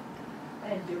have,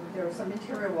 and there are some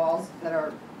interior walls that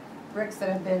are bricks that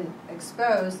have been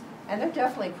exposed, and they're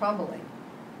definitely crumbling.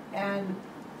 And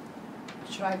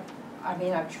should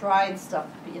I've tried stuff,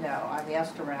 I've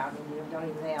asked around, and you don't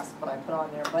even ask what I put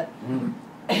on there, but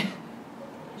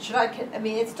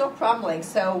it's still crumbling,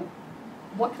 so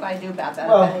what can I do about that?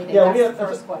 Well, that's the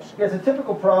first question. It's a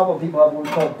typical problem people have what we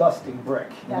call dusting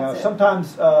brick.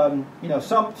 Sometimes, some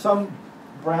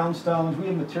brownstones, we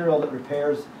have material that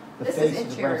repairs the This face is of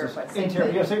the interior, brownstone. but same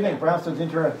Interior, thing. same thing. Brownstone's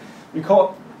interior. We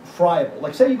call it friable.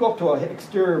 Like, say you go up to an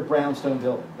exterior brownstone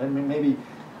building. I mean, maybe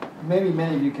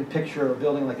many of you can picture a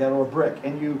building like that or a brick,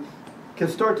 and you can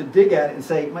start to dig at it and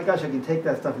say, my gosh, I can take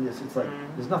that stuff and it's like,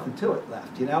 there's nothing to it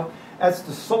left, That's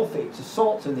the sulfates, the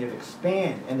salts in there that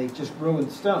expand, and they just ruin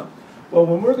the stone. Well,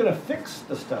 when we're going to fix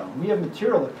the stone, we have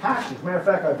material that patches. As a matter of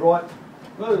fact, I brought,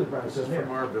 This is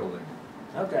from our building.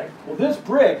 okay. Well, this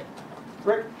brick,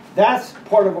 that's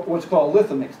part of what's called a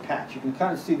lithomix patch. You can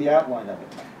kind of see the outline of it.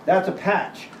 That's a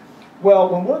patch. Well,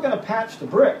 when we're going to patch the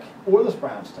brick or this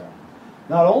brownstone,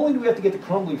 not only do we have to get the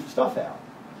crumbly stuff out,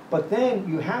 but then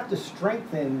you have to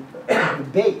strengthen the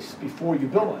base before you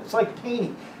build on it. It's like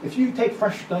painting. If you take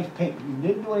fresh, nice paint, you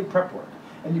didn't do any prep work,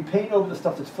 and you paint over the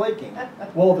stuff that's flaking,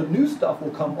 well, the new stuff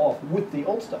will come off with the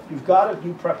old stuff. You've got to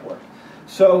do prep work.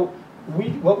 So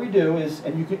what we do is,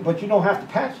 but you don't have to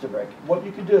patch the brick. What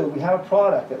you can do, we have a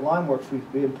product at Limeworks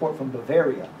we import from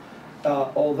Bavaria.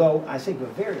 Although I say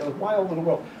Bavaria, why all over the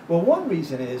world? Well, one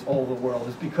reason is all over the world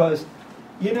is because,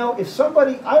 if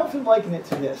somebody, I often liken it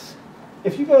to this.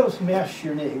 If you go to smash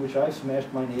your knee, which I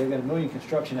smashed my knee, I've got a million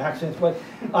construction accidents, but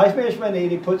I smashed my knee,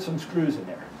 they put some screws in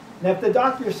there. Now, if the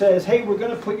doctor says, hey, we're going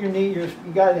to put your knee, you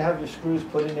got to have your screws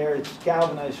put in there, it's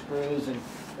galvanized screws, and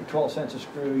for 12 cents a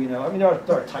screw, you know. I mean, there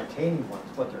are titanium ones,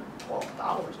 but they're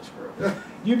 $12 a screw.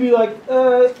 You'd be like,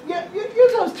 yeah,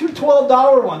 use those two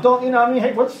 $12 ones. Don't, you know, I mean,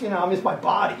 hey, what's, you know, I mean, it's my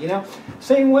body, you know.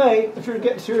 Same way, if you're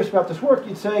getting serious about this work,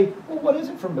 you'd say, well, what is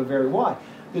it from Bavaria? Why?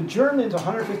 The Germans,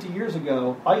 150 years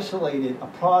ago, isolated a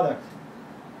product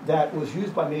that was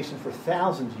used by masons for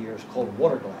thousands of years called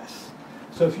water glass.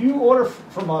 So if you order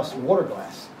from us water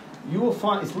glass, you will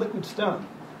find, it's liquid stone,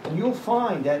 and you'll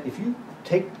find that if you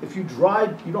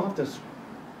dry, you don't have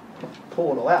to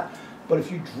pull it all out, but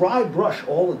if you dry brush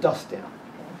all the dust down,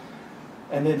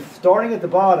 and then starting at the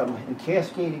bottom and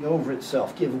cascading over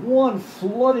itself, give one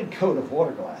flooded coat of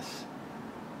water glass.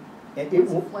 And it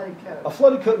will, flooded coat? A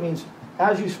flooded coat means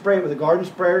as you spray it with a garden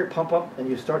sprayer, pump up, and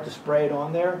you start to spray it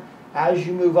on there, as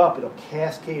you move up, it'll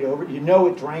cascade over. You know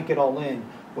it drank it all in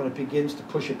when it begins to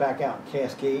push it back out and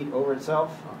cascade over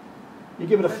itself. You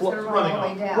give it a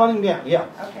running down, yeah.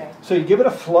 Okay. So you give it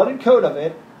a flooded coat of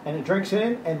it, and it drinks it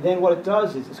in, and then what it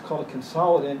does is it's called a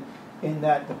consolidant, in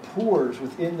that the pores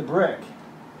within the brick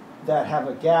that have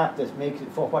a gap that makes it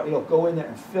fall apart, it'll go in there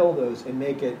and fill those and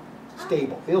make it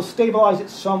stable. It'll stabilize it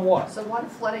somewhat. So one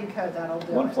flooding coat, that'll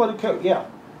do One it. flooded coat, yeah.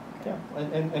 Yeah,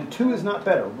 and two is not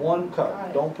better. One coat,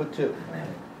 Right. don't put two.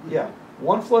 Yeah,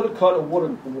 one flooded coat of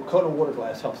water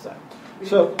glass helps that.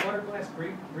 So Is the water glass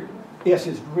breathable? yes,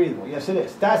 it's breathable. Yes, it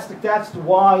is. That's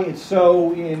why it's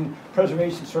so in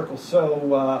preservation circles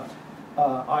so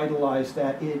idolized.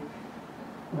 That it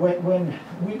when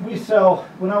we sell,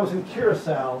 when I was in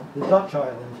Curacao, the Dutch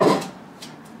island,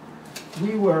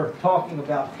 we were talking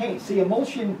about paint. See,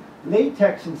 emulsion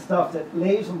latex and stuff that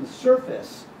lays on the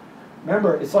surface.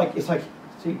 Remember, it's like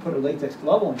so you put a latex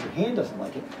glove on, your hand doesn't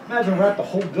like it. Imagine wrap the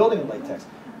whole building in latex.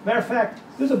 Matter of fact,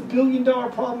 there's $1 billion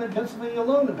problem in Pennsylvania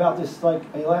alone about this, like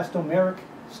elastomeric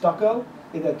stucco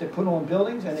that they put on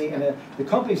buildings, and the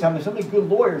companies having so many good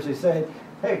lawyers. They said,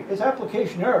 hey, it's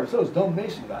application error. It's those dumb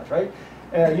mason guys, right?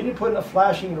 You didn't put enough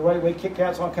flashing in the right way,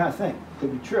 kickouts, all kind of thing.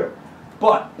 Could be true.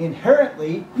 But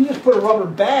inherently, you just put a rubber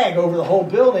bag over the whole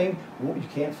building. You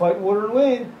can't fight water and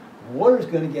wind. Water's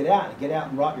going to get out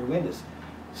and rot your windows.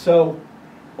 So,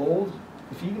 even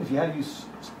if you had to use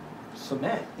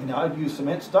cement, you know, I'd use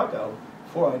cement stucco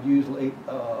before I'd use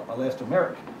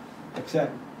elastomeric.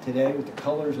 Except today, with the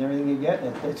colors and everything you get,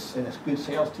 and it's a good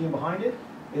sales team behind it,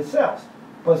 it sells.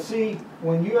 But see,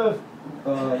 when you have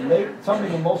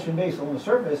something emulsion based on the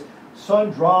surface,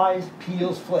 sun dries,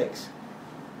 peels, flakes.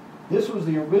 This was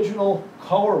the original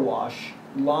color wash,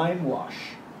 lime wash.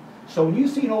 So when you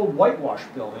see an old whitewash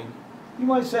building, you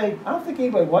might say, I don't think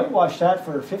anybody whitewashed that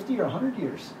for 50 or 100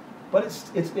 years. But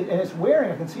it's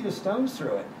wearing, I can see the stones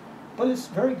through it. But it's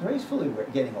very gracefully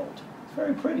getting old. It's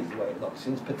very pretty the way it looks,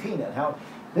 and it's patina. And how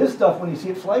this stuff, when you see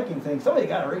it flaking things, somebody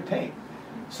got to repaint.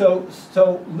 So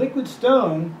liquid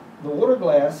stone, the water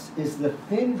glass, is the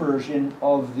thin version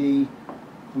of we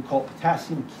call it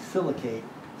potassium silicate,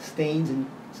 stains and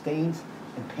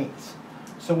paints.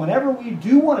 So whenever we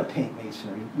do want to paint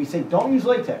masonry, we say don't use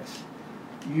latex.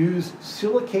 Use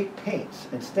silicate paints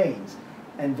and stains,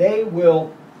 and they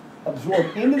will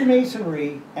absorb into the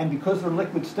masonry, and because they're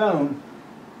liquid stone,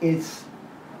 it's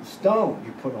stone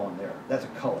you put on there. That's a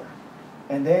color.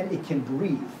 And then it can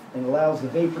breathe and allows the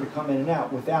vapor to come in and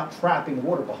out without trapping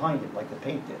water behind it like the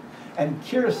paint did. And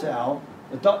Curacao,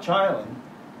 the Dutch island,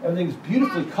 everything's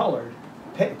beautifully colored,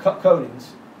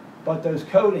 coatings, but those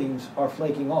coatings are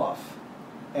flaking off,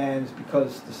 and it's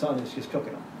because the sun is just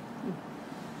cooking them.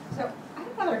 So I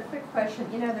have another quick question.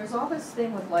 You know, there's all this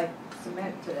thing with like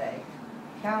cement today,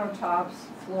 countertops,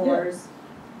 floors,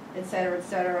 et cetera, et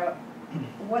cetera.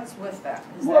 What's with that?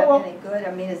 Is that any good?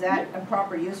 I mean, is that a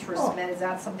proper use for cement? Is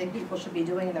that something people should be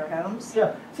doing in their homes?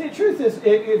 Yeah. See, the truth is,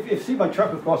 if you see my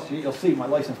truck across the street, you'll see my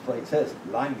license plate says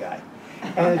Lime Guy.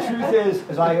 And the truth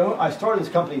is I started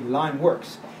this company, Lime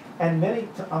Works. And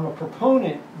I'm a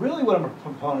proponent, really what I'm a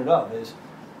proponent of is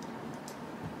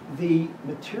the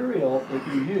material that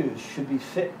you use should be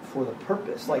fit for the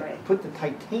purpose. Like put the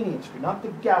titanium screw, not the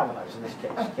galvanized in this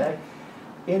case, okay?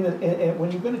 And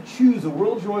when you're going to choose a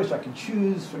world joist, I can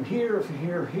choose from here, from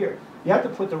here, here. You have to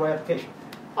put the right application.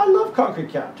 I love concrete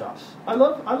countertops. I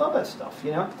love that stuff,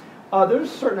 you know.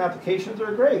 There's certain applications that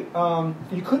are great.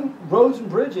 You couldn't, roads and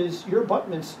bridges, your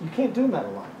abutments, you can't do them out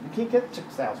of line. You can't get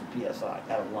 6,000 PSI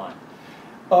out of line.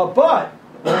 But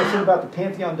when I said about the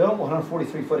Pantheon Dome,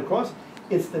 143 foot across,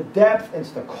 it's the depth, it's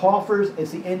the coffers,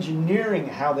 it's the engineering,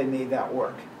 how they made that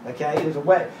work. Okay, there's a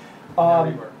way. No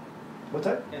rebar. What's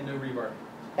that? And no rebar.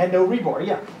 And no rebar,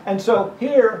 yeah. And so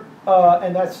here,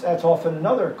 And that's often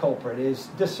another culprit, is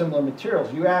dissimilar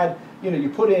materials. You add, you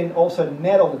put in all of a sudden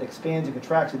metal that expands and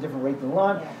contracts at a different rate than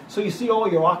lime. Yeah. So you see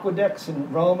all your aqueducts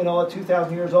in Rome and all that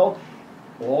 2,000 years old,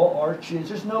 all arches,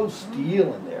 there's no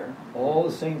steel in there, all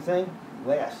the same thing,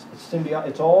 glass. It's symbiotic,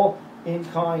 it's all in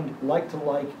kind, like to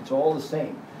like, it's all the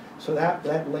same. So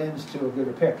that lends to a good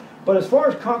repair. But as far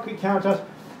as concrete countertops,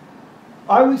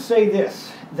 I would say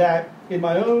this, that in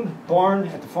my own barn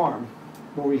at the farm,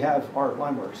 where we have our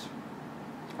lime works,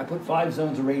 I put 5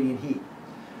 zones of radiant heat,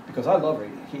 because I love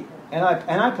radiant heat. And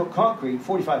I put concrete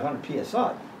 4,500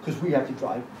 PSI, because we have to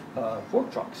drive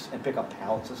fork trucks and pick up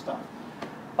pallets of stuff.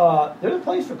 There's a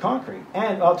place for concrete.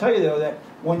 And I'll tell you, though, that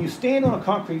when you stand on a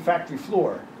concrete factory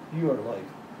floor, you are like,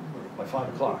 by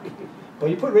 5 o'clock. But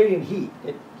you put radiant heat,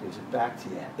 it gives it back to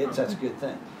you. That's a good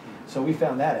thing. So we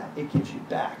found that out. It gives you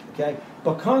back, okay?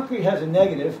 But concrete has a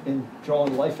negative in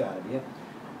drawing life out of you.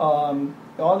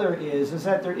 The other is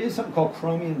that there is something called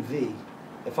chromium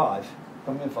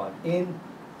chromium 5, in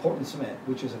Portland cement,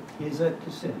 which is a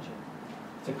carcinogen.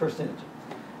 It's a carcinogen.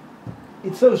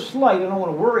 It's so slight, I don't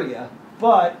want to worry you,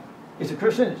 but it's a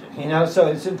carcinogen, so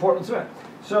it's in Portland cement.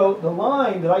 So the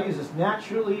lime that I use is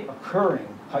naturally occurring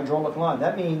hydraulic lime.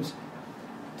 That means,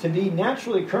 to be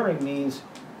naturally occurring means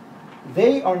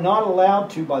they are not allowed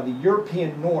to by the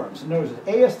European norms. In other words,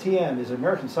 ASTM is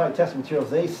American Society of Testing Materials.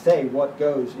 They say what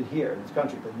goes in here in this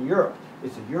country, but in Europe,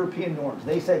 it's the European norms.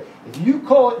 They say, if you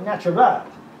call it natural,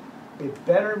 it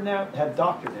better not have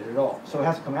doctored it at all. So it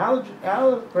has to come out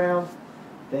of the ground,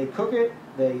 they cook it,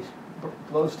 they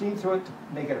blow steam through it to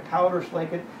make it a powder,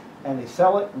 slake it, and they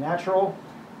sell it natural.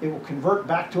 It will convert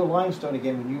back to a limestone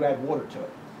again when you add water to it.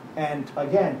 And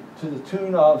again, to the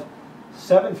tune of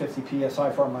 750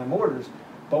 PSI for my mortars,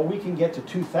 but we can get to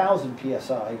 2,000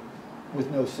 PSI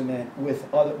with no cement. We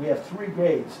have 3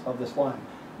 grades of this lime.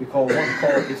 We call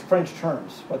it's French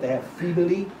terms, but they have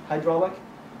feebly hydraulic,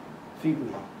 we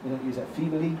don't use that,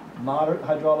 feebly, moderate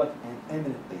hydraulic, and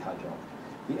eminently hydraulic.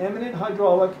 The eminent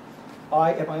hydraulic,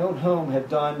 I at my own home have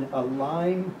done a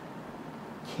lime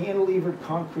cantilevered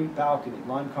concrete balcony,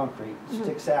 lime concrete,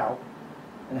 sticks out,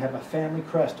 and I have my family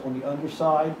crest on the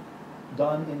underside,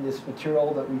 done in this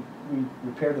material that we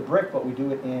repair the brick, but we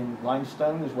do it in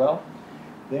limestone as well.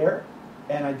 There,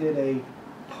 and I did a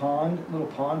little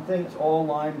pond thing. It's all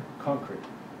lime concrete.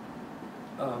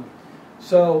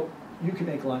 So you can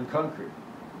make lime concrete,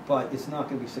 but it's not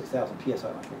going to be 6,000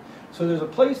 PSI concrete. So there's a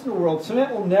place in the world,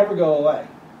 cement will never go away,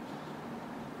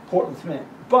 Portland cement.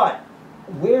 But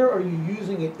where are you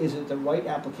using it? Is it the right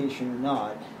application or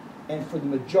not? And for the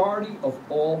majority of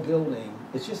all building,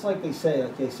 it's just like they say,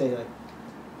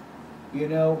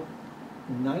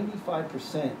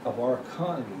 95% of our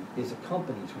economy is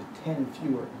companies with 10 and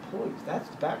fewer employees. That's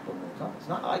the backbone of the economy. It's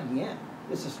not IBM.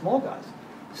 It's the small guys.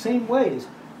 Same way as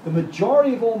the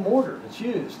majority of all mortar that's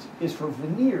used is for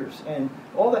veneers and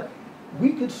all that.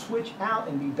 We could switch out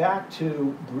and be back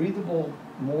to breathable,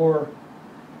 more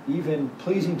even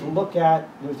pleasing to look at.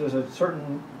 There's a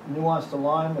certain nuance to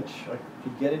lime, which I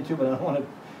could get into, but I don't want to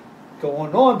go on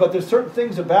and on. But there's certain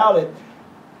things about it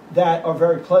that are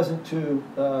very pleasant to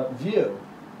view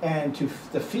and to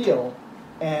the feel,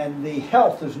 and the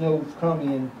health. There's no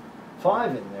chromium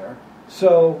 5 in there,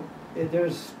 so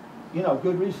there's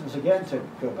good reasons again to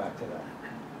go back to that.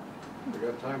 We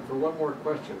got time for one more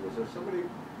question. Was there somebody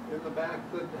in the back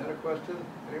that had a question?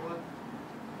 Anyone?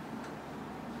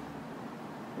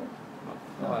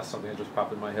 I'll ask something that just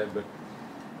popped in my head, but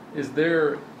is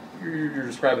there, you're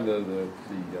describing the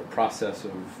process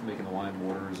of making the lime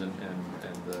mortars and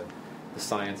the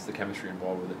science, the chemistry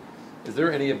involved with it. Is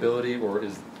there any ability, or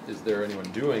is there anyone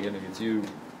doing it, maybe it's you,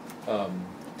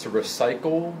 to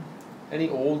recycle any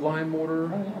old lime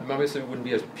mortar? Oh, yeah. Obviously it wouldn't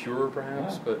be as pure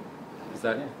perhaps, Yeah. but is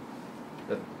that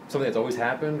something that's always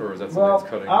happened, or is that something Well, that's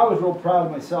cutting? I was real proud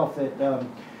of myself that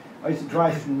I used to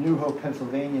drive through New Hope,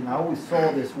 Pennsylvania, and I always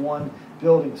saw this one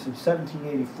building from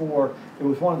 1784. It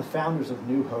was one of the founders of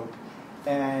New Hope,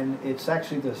 and it's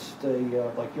actually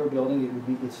like your building.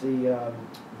 It's the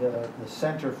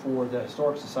center for the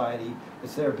Historic Society.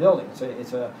 It's their building.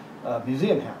 It's a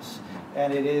museum house,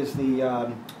 and it is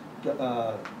the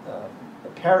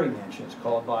Parry Mansion. It's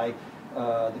called by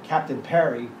the Captain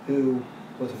Parry, who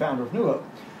was the founder of New Hope.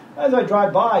 As I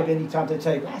drive by, many times they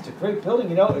say, "That's a great building."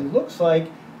 It looks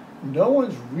like no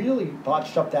one's really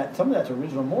botched up that. Some of that's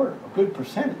original mortar, a good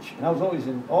percentage, and I was always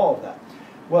in awe of that.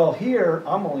 Well, here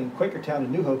I'm only in Quakertown,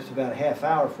 and New Hope's about a half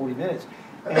hour, 40 minutes.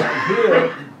 And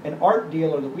here, an art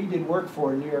dealer that we did work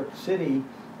for in New York City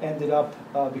ended up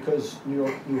because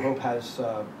New Hope has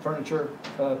furniture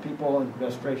people and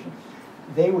restoration.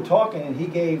 they were talking, and he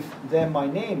gave them my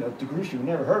name, DeGruchy. We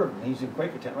never heard of him. He's in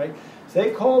Quakertown, right? So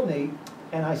they called me,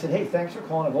 and I said, hey, thanks for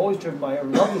calling. I've always driven by. I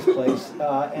love this place,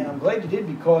 and I'm glad you did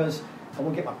because I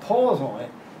want to get my paws on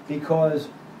it because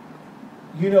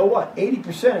you know what?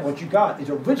 80% of what you got is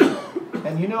original,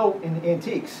 and you know in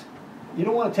antiques, you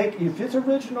don't want to take if it's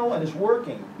original and it's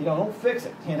working, don't fix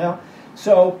it,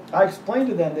 So I explained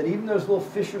to them that even those little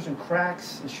fissures and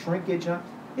cracks and shrinkage,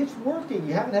 it's working.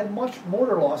 You haven't had much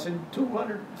mortar loss in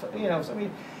 200,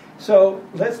 so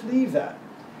let's leave that.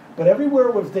 But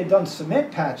everywhere where they've done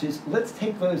cement patches, let's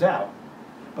take those out.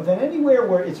 But then anywhere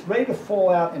where it's ready to fall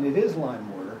out and it is lime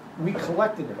mortar, we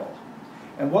collected it all.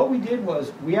 And what we did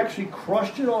was we actually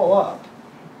crushed it all up,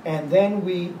 and then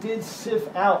we did sieve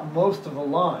out most of the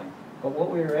lime. But what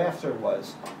we were after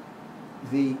was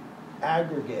the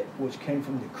aggregate, which came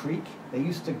from the creek. They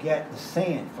used to get the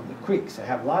sand from the creeks. They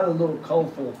have a lot of little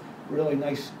colorful, really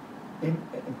nice,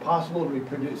 impossible to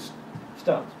reproduce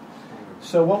stones.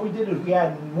 So what we did is we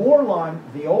added more lime,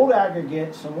 the old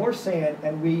aggregate, some more sand,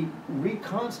 and we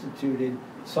reconstituted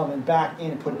some and back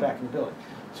in and put it back in the building.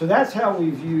 So that's how we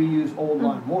use old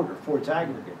lime mortar for its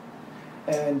aggregate.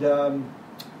 And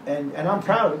I'm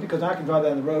proud of it because I can drive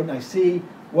down the road and I see.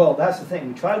 Well, that's the thing.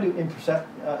 We try to do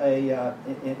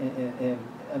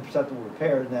imperceptible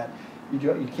repair in that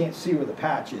you can't see where the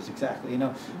patch is exactly,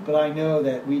 But I know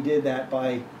that we did that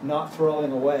by not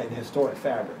throwing away the historic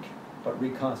fabric, but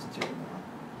reconstituting it.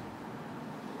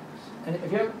 And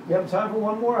if you have time for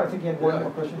one more, I think you had one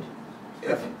more question.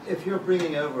 If you're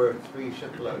bringing over 3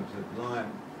 shiploads of lime,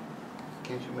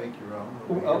 can't you make your own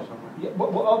over here somewhere? Yeah,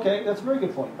 well, okay, that's a very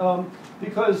good point.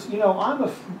 Because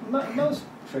most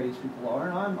tradespeople are,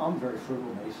 and I'm very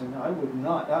frugal mason. I would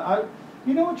not.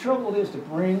 You know what trouble it is to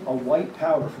bring a white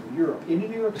powder from Europe into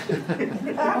New York City?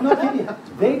 I'm not kidding you.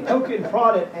 They poke it and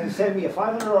prod it and send me a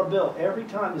 $500 bill every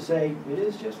time to say it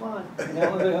is just lime.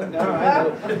 They're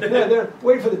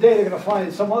waiting for the day they're going to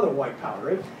find some other white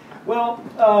powder. Right? Well,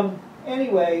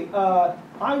 anyway,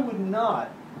 I would not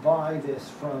buy this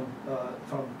from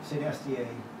St. Estier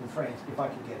in France if I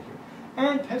could get it here.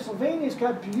 And Pennsylvania's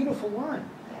got beautiful lime.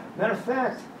 Matter of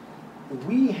fact,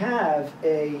 we have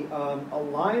a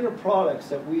line of products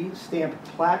that we stamp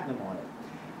platinum on it.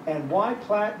 And why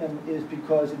platinum is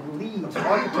because in Leeds,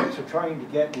 architects are trying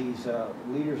to get these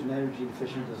leaders in energy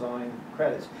efficient design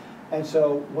credits. And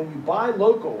so when you buy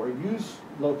local or use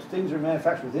local things that are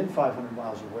manufactured within 500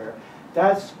 miles of where,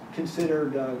 that's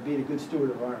considered being a good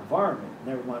steward of our environment,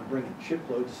 never mind bringing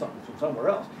shiploads of something from somewhere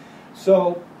else.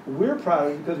 So we're proud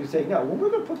of it because we say, no, when we're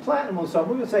going to put platinum on something,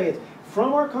 we're going to say it's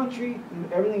from our country,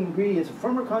 everything ingredients are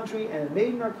from our country, and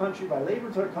made in our country by labor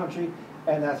to our country,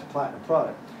 and that's a platinum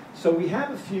product. So we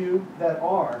have a few that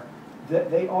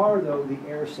they are though the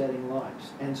air setting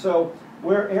limes. And so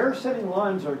where air setting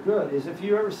limes are good is if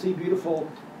you ever see beautiful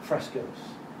frescoes.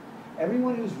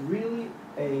 Everyone who's really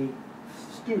a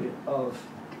student of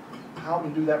how to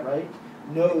do that right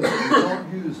knows that you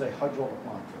don't use a hydraulic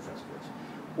lime for frescoes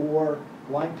or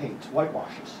lime paints,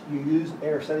 whitewashes. You use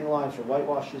air setting limes for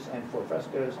whitewashes and for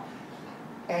frescoes,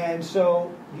 and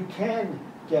so you can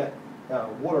get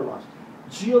water limes.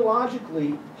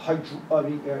 Geologically,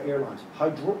 air limes.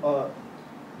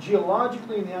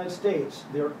 Geologically in the United States,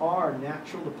 there are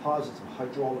natural deposits of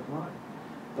hydraulic lime,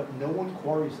 but no one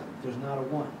quarries them. There's not a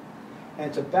one, and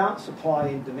it's about supply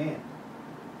and demand.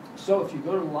 So if you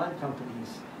go to lime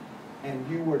companies and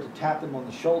you were to tap them on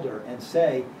the shoulder and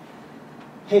say,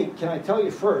 hey, can I tell you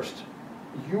first,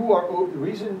 the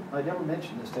reason I never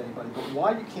mentioned this to anybody, but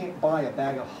why you can't buy a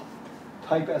bag of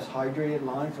Type S hydrated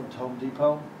lime from Home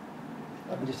Depot,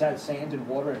 and just add sand and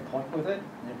water and point with it,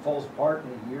 and it falls apart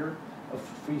in a year of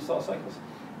freeze-thaw cycles,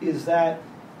 is that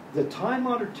the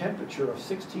time-honored temperature of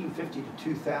 1650 to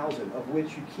 2000, of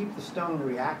which you keep the stone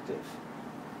reactive,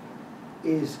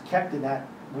 is kept in that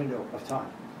window of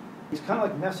time. It's kind of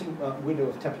like messing window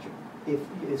of temperature.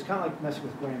 It's kind of like messing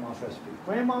with Grandma's recipe.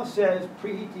 Grandma says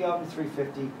preheat the oven to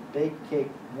 350, bake cake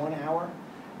 1 hour.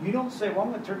 You don't say, well, I'm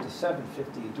going to turn it to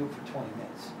 750 and do it for 20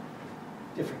 minutes.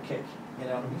 Different cake, you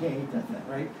can't eat that thing,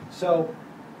 right? So,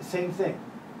 same thing.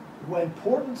 When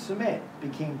Portland Cement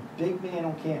became big man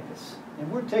on campus,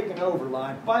 and we're taking over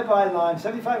lime, bye-bye lime,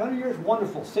 7,500 years,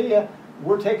 wonderful, see ya,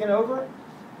 we're taking over.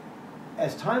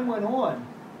 As time went on,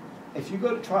 if you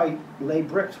go to try lay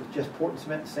bricks with just Portland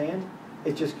Cement and sand,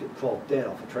 it just gets fall dead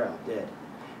off a trowel, dead.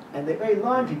 And they, hey,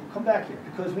 lime people, come back here,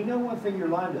 because we know one thing your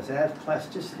lime does, it adds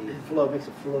plasticity, it makes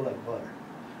it flow like butter.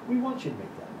 We want you to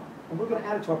make that lime, and we're going to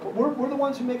add it to our, we're the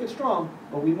ones who make it strong,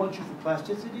 but we want you for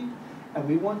plasticity, and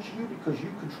we want you because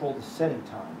you control the setting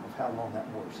time of how long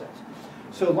that mortar sets.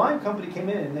 So lime company came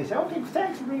in and they said, okay,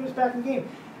 thanks for bringing us back in the game.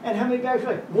 And how many bags?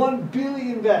 You're like, 1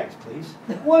 billion bags, please.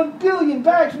 1 billion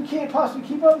bags, we can't possibly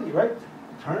keep up with you, right?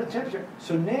 Turn the temperature.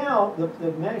 So now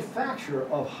the manufacturer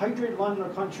of hydrated lime in our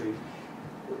country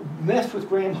mess with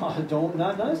grandma. Don't,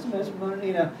 not nice to mess with,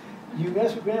 you know, you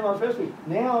mess with grandma's recipe.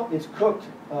 Now it's cooked.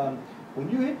 When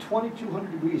you hit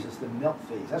 2,200 degrees, it's the melt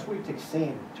phase. That's where you take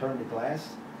sand and turn to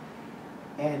glass.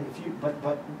 And if you, but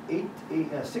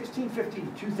 1650 to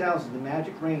 2000, the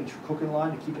magic range for cooking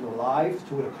lime to keep it alive,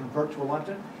 to convert to a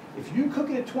lime. If you cook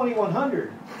it at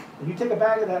 2100, and you take a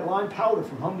bag of that lime powder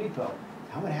from Home Depot,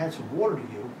 I'm going to add some water to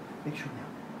you. Make sure now,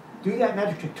 do that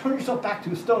magic trick. Turn yourself back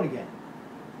to a stone again.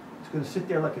 It's going to sit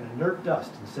there like an inert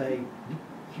dust and say,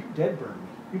 "You dead burned me.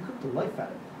 You cooked the life out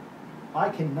of me. I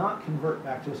cannot convert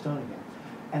back to a stone again."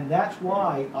 And that's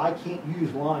why I can't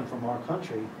use lime from our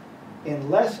country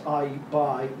unless I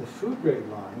buy the food grade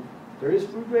lime. There is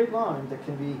food grade lime that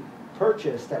can be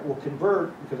purchased that will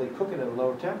convert, because they cook it at a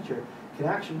lower temperature, can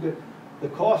actually get, the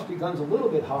cost becomes a little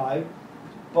bit high,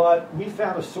 but we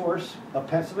found a source of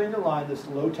Pennsylvania lime that's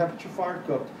low temperature fire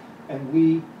cooked, and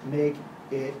we make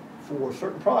it for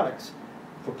certain products,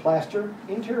 for plaster,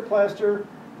 interior plaster,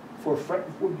 for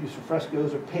wood use for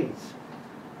frescoes or paints,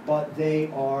 but they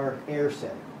are air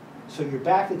setting. So you're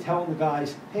back to telling the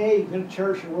guys, hey, you're going to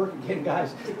cherish your work again,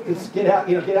 guys. Let's get out,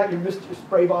 you know, get out your Mr.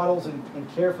 Spray bottles and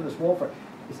care for this wall fire.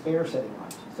 It's air setting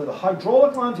limes. So the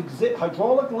hydraulic limes exist.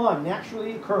 Hydraulic lime,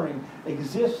 naturally occurring,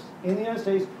 exists in the United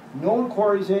States. No one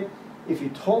quarries it. If you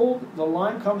told the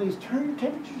lime companies, turn your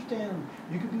temperatures down,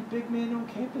 you could be big man on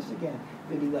campus again,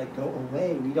 they'd be like, go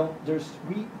away. We don't.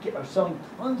 We are selling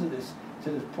tons of this to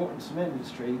the Portland cement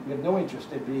industry. We have no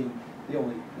interest in being the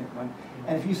only one.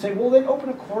 And if you say, well, then open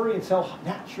a quarry and sell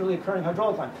naturally occurring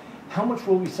hydraulic lime, how much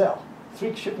will we sell?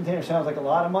 3 ship containers sounds like a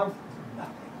lot a month?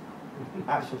 Nothing.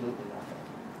 Absolutely nothing.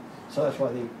 So that's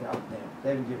why they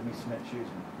haven't given me cement shoes.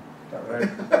 And got rid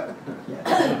of it. Yeah.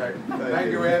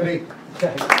 Thank you, Andy.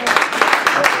 Okay.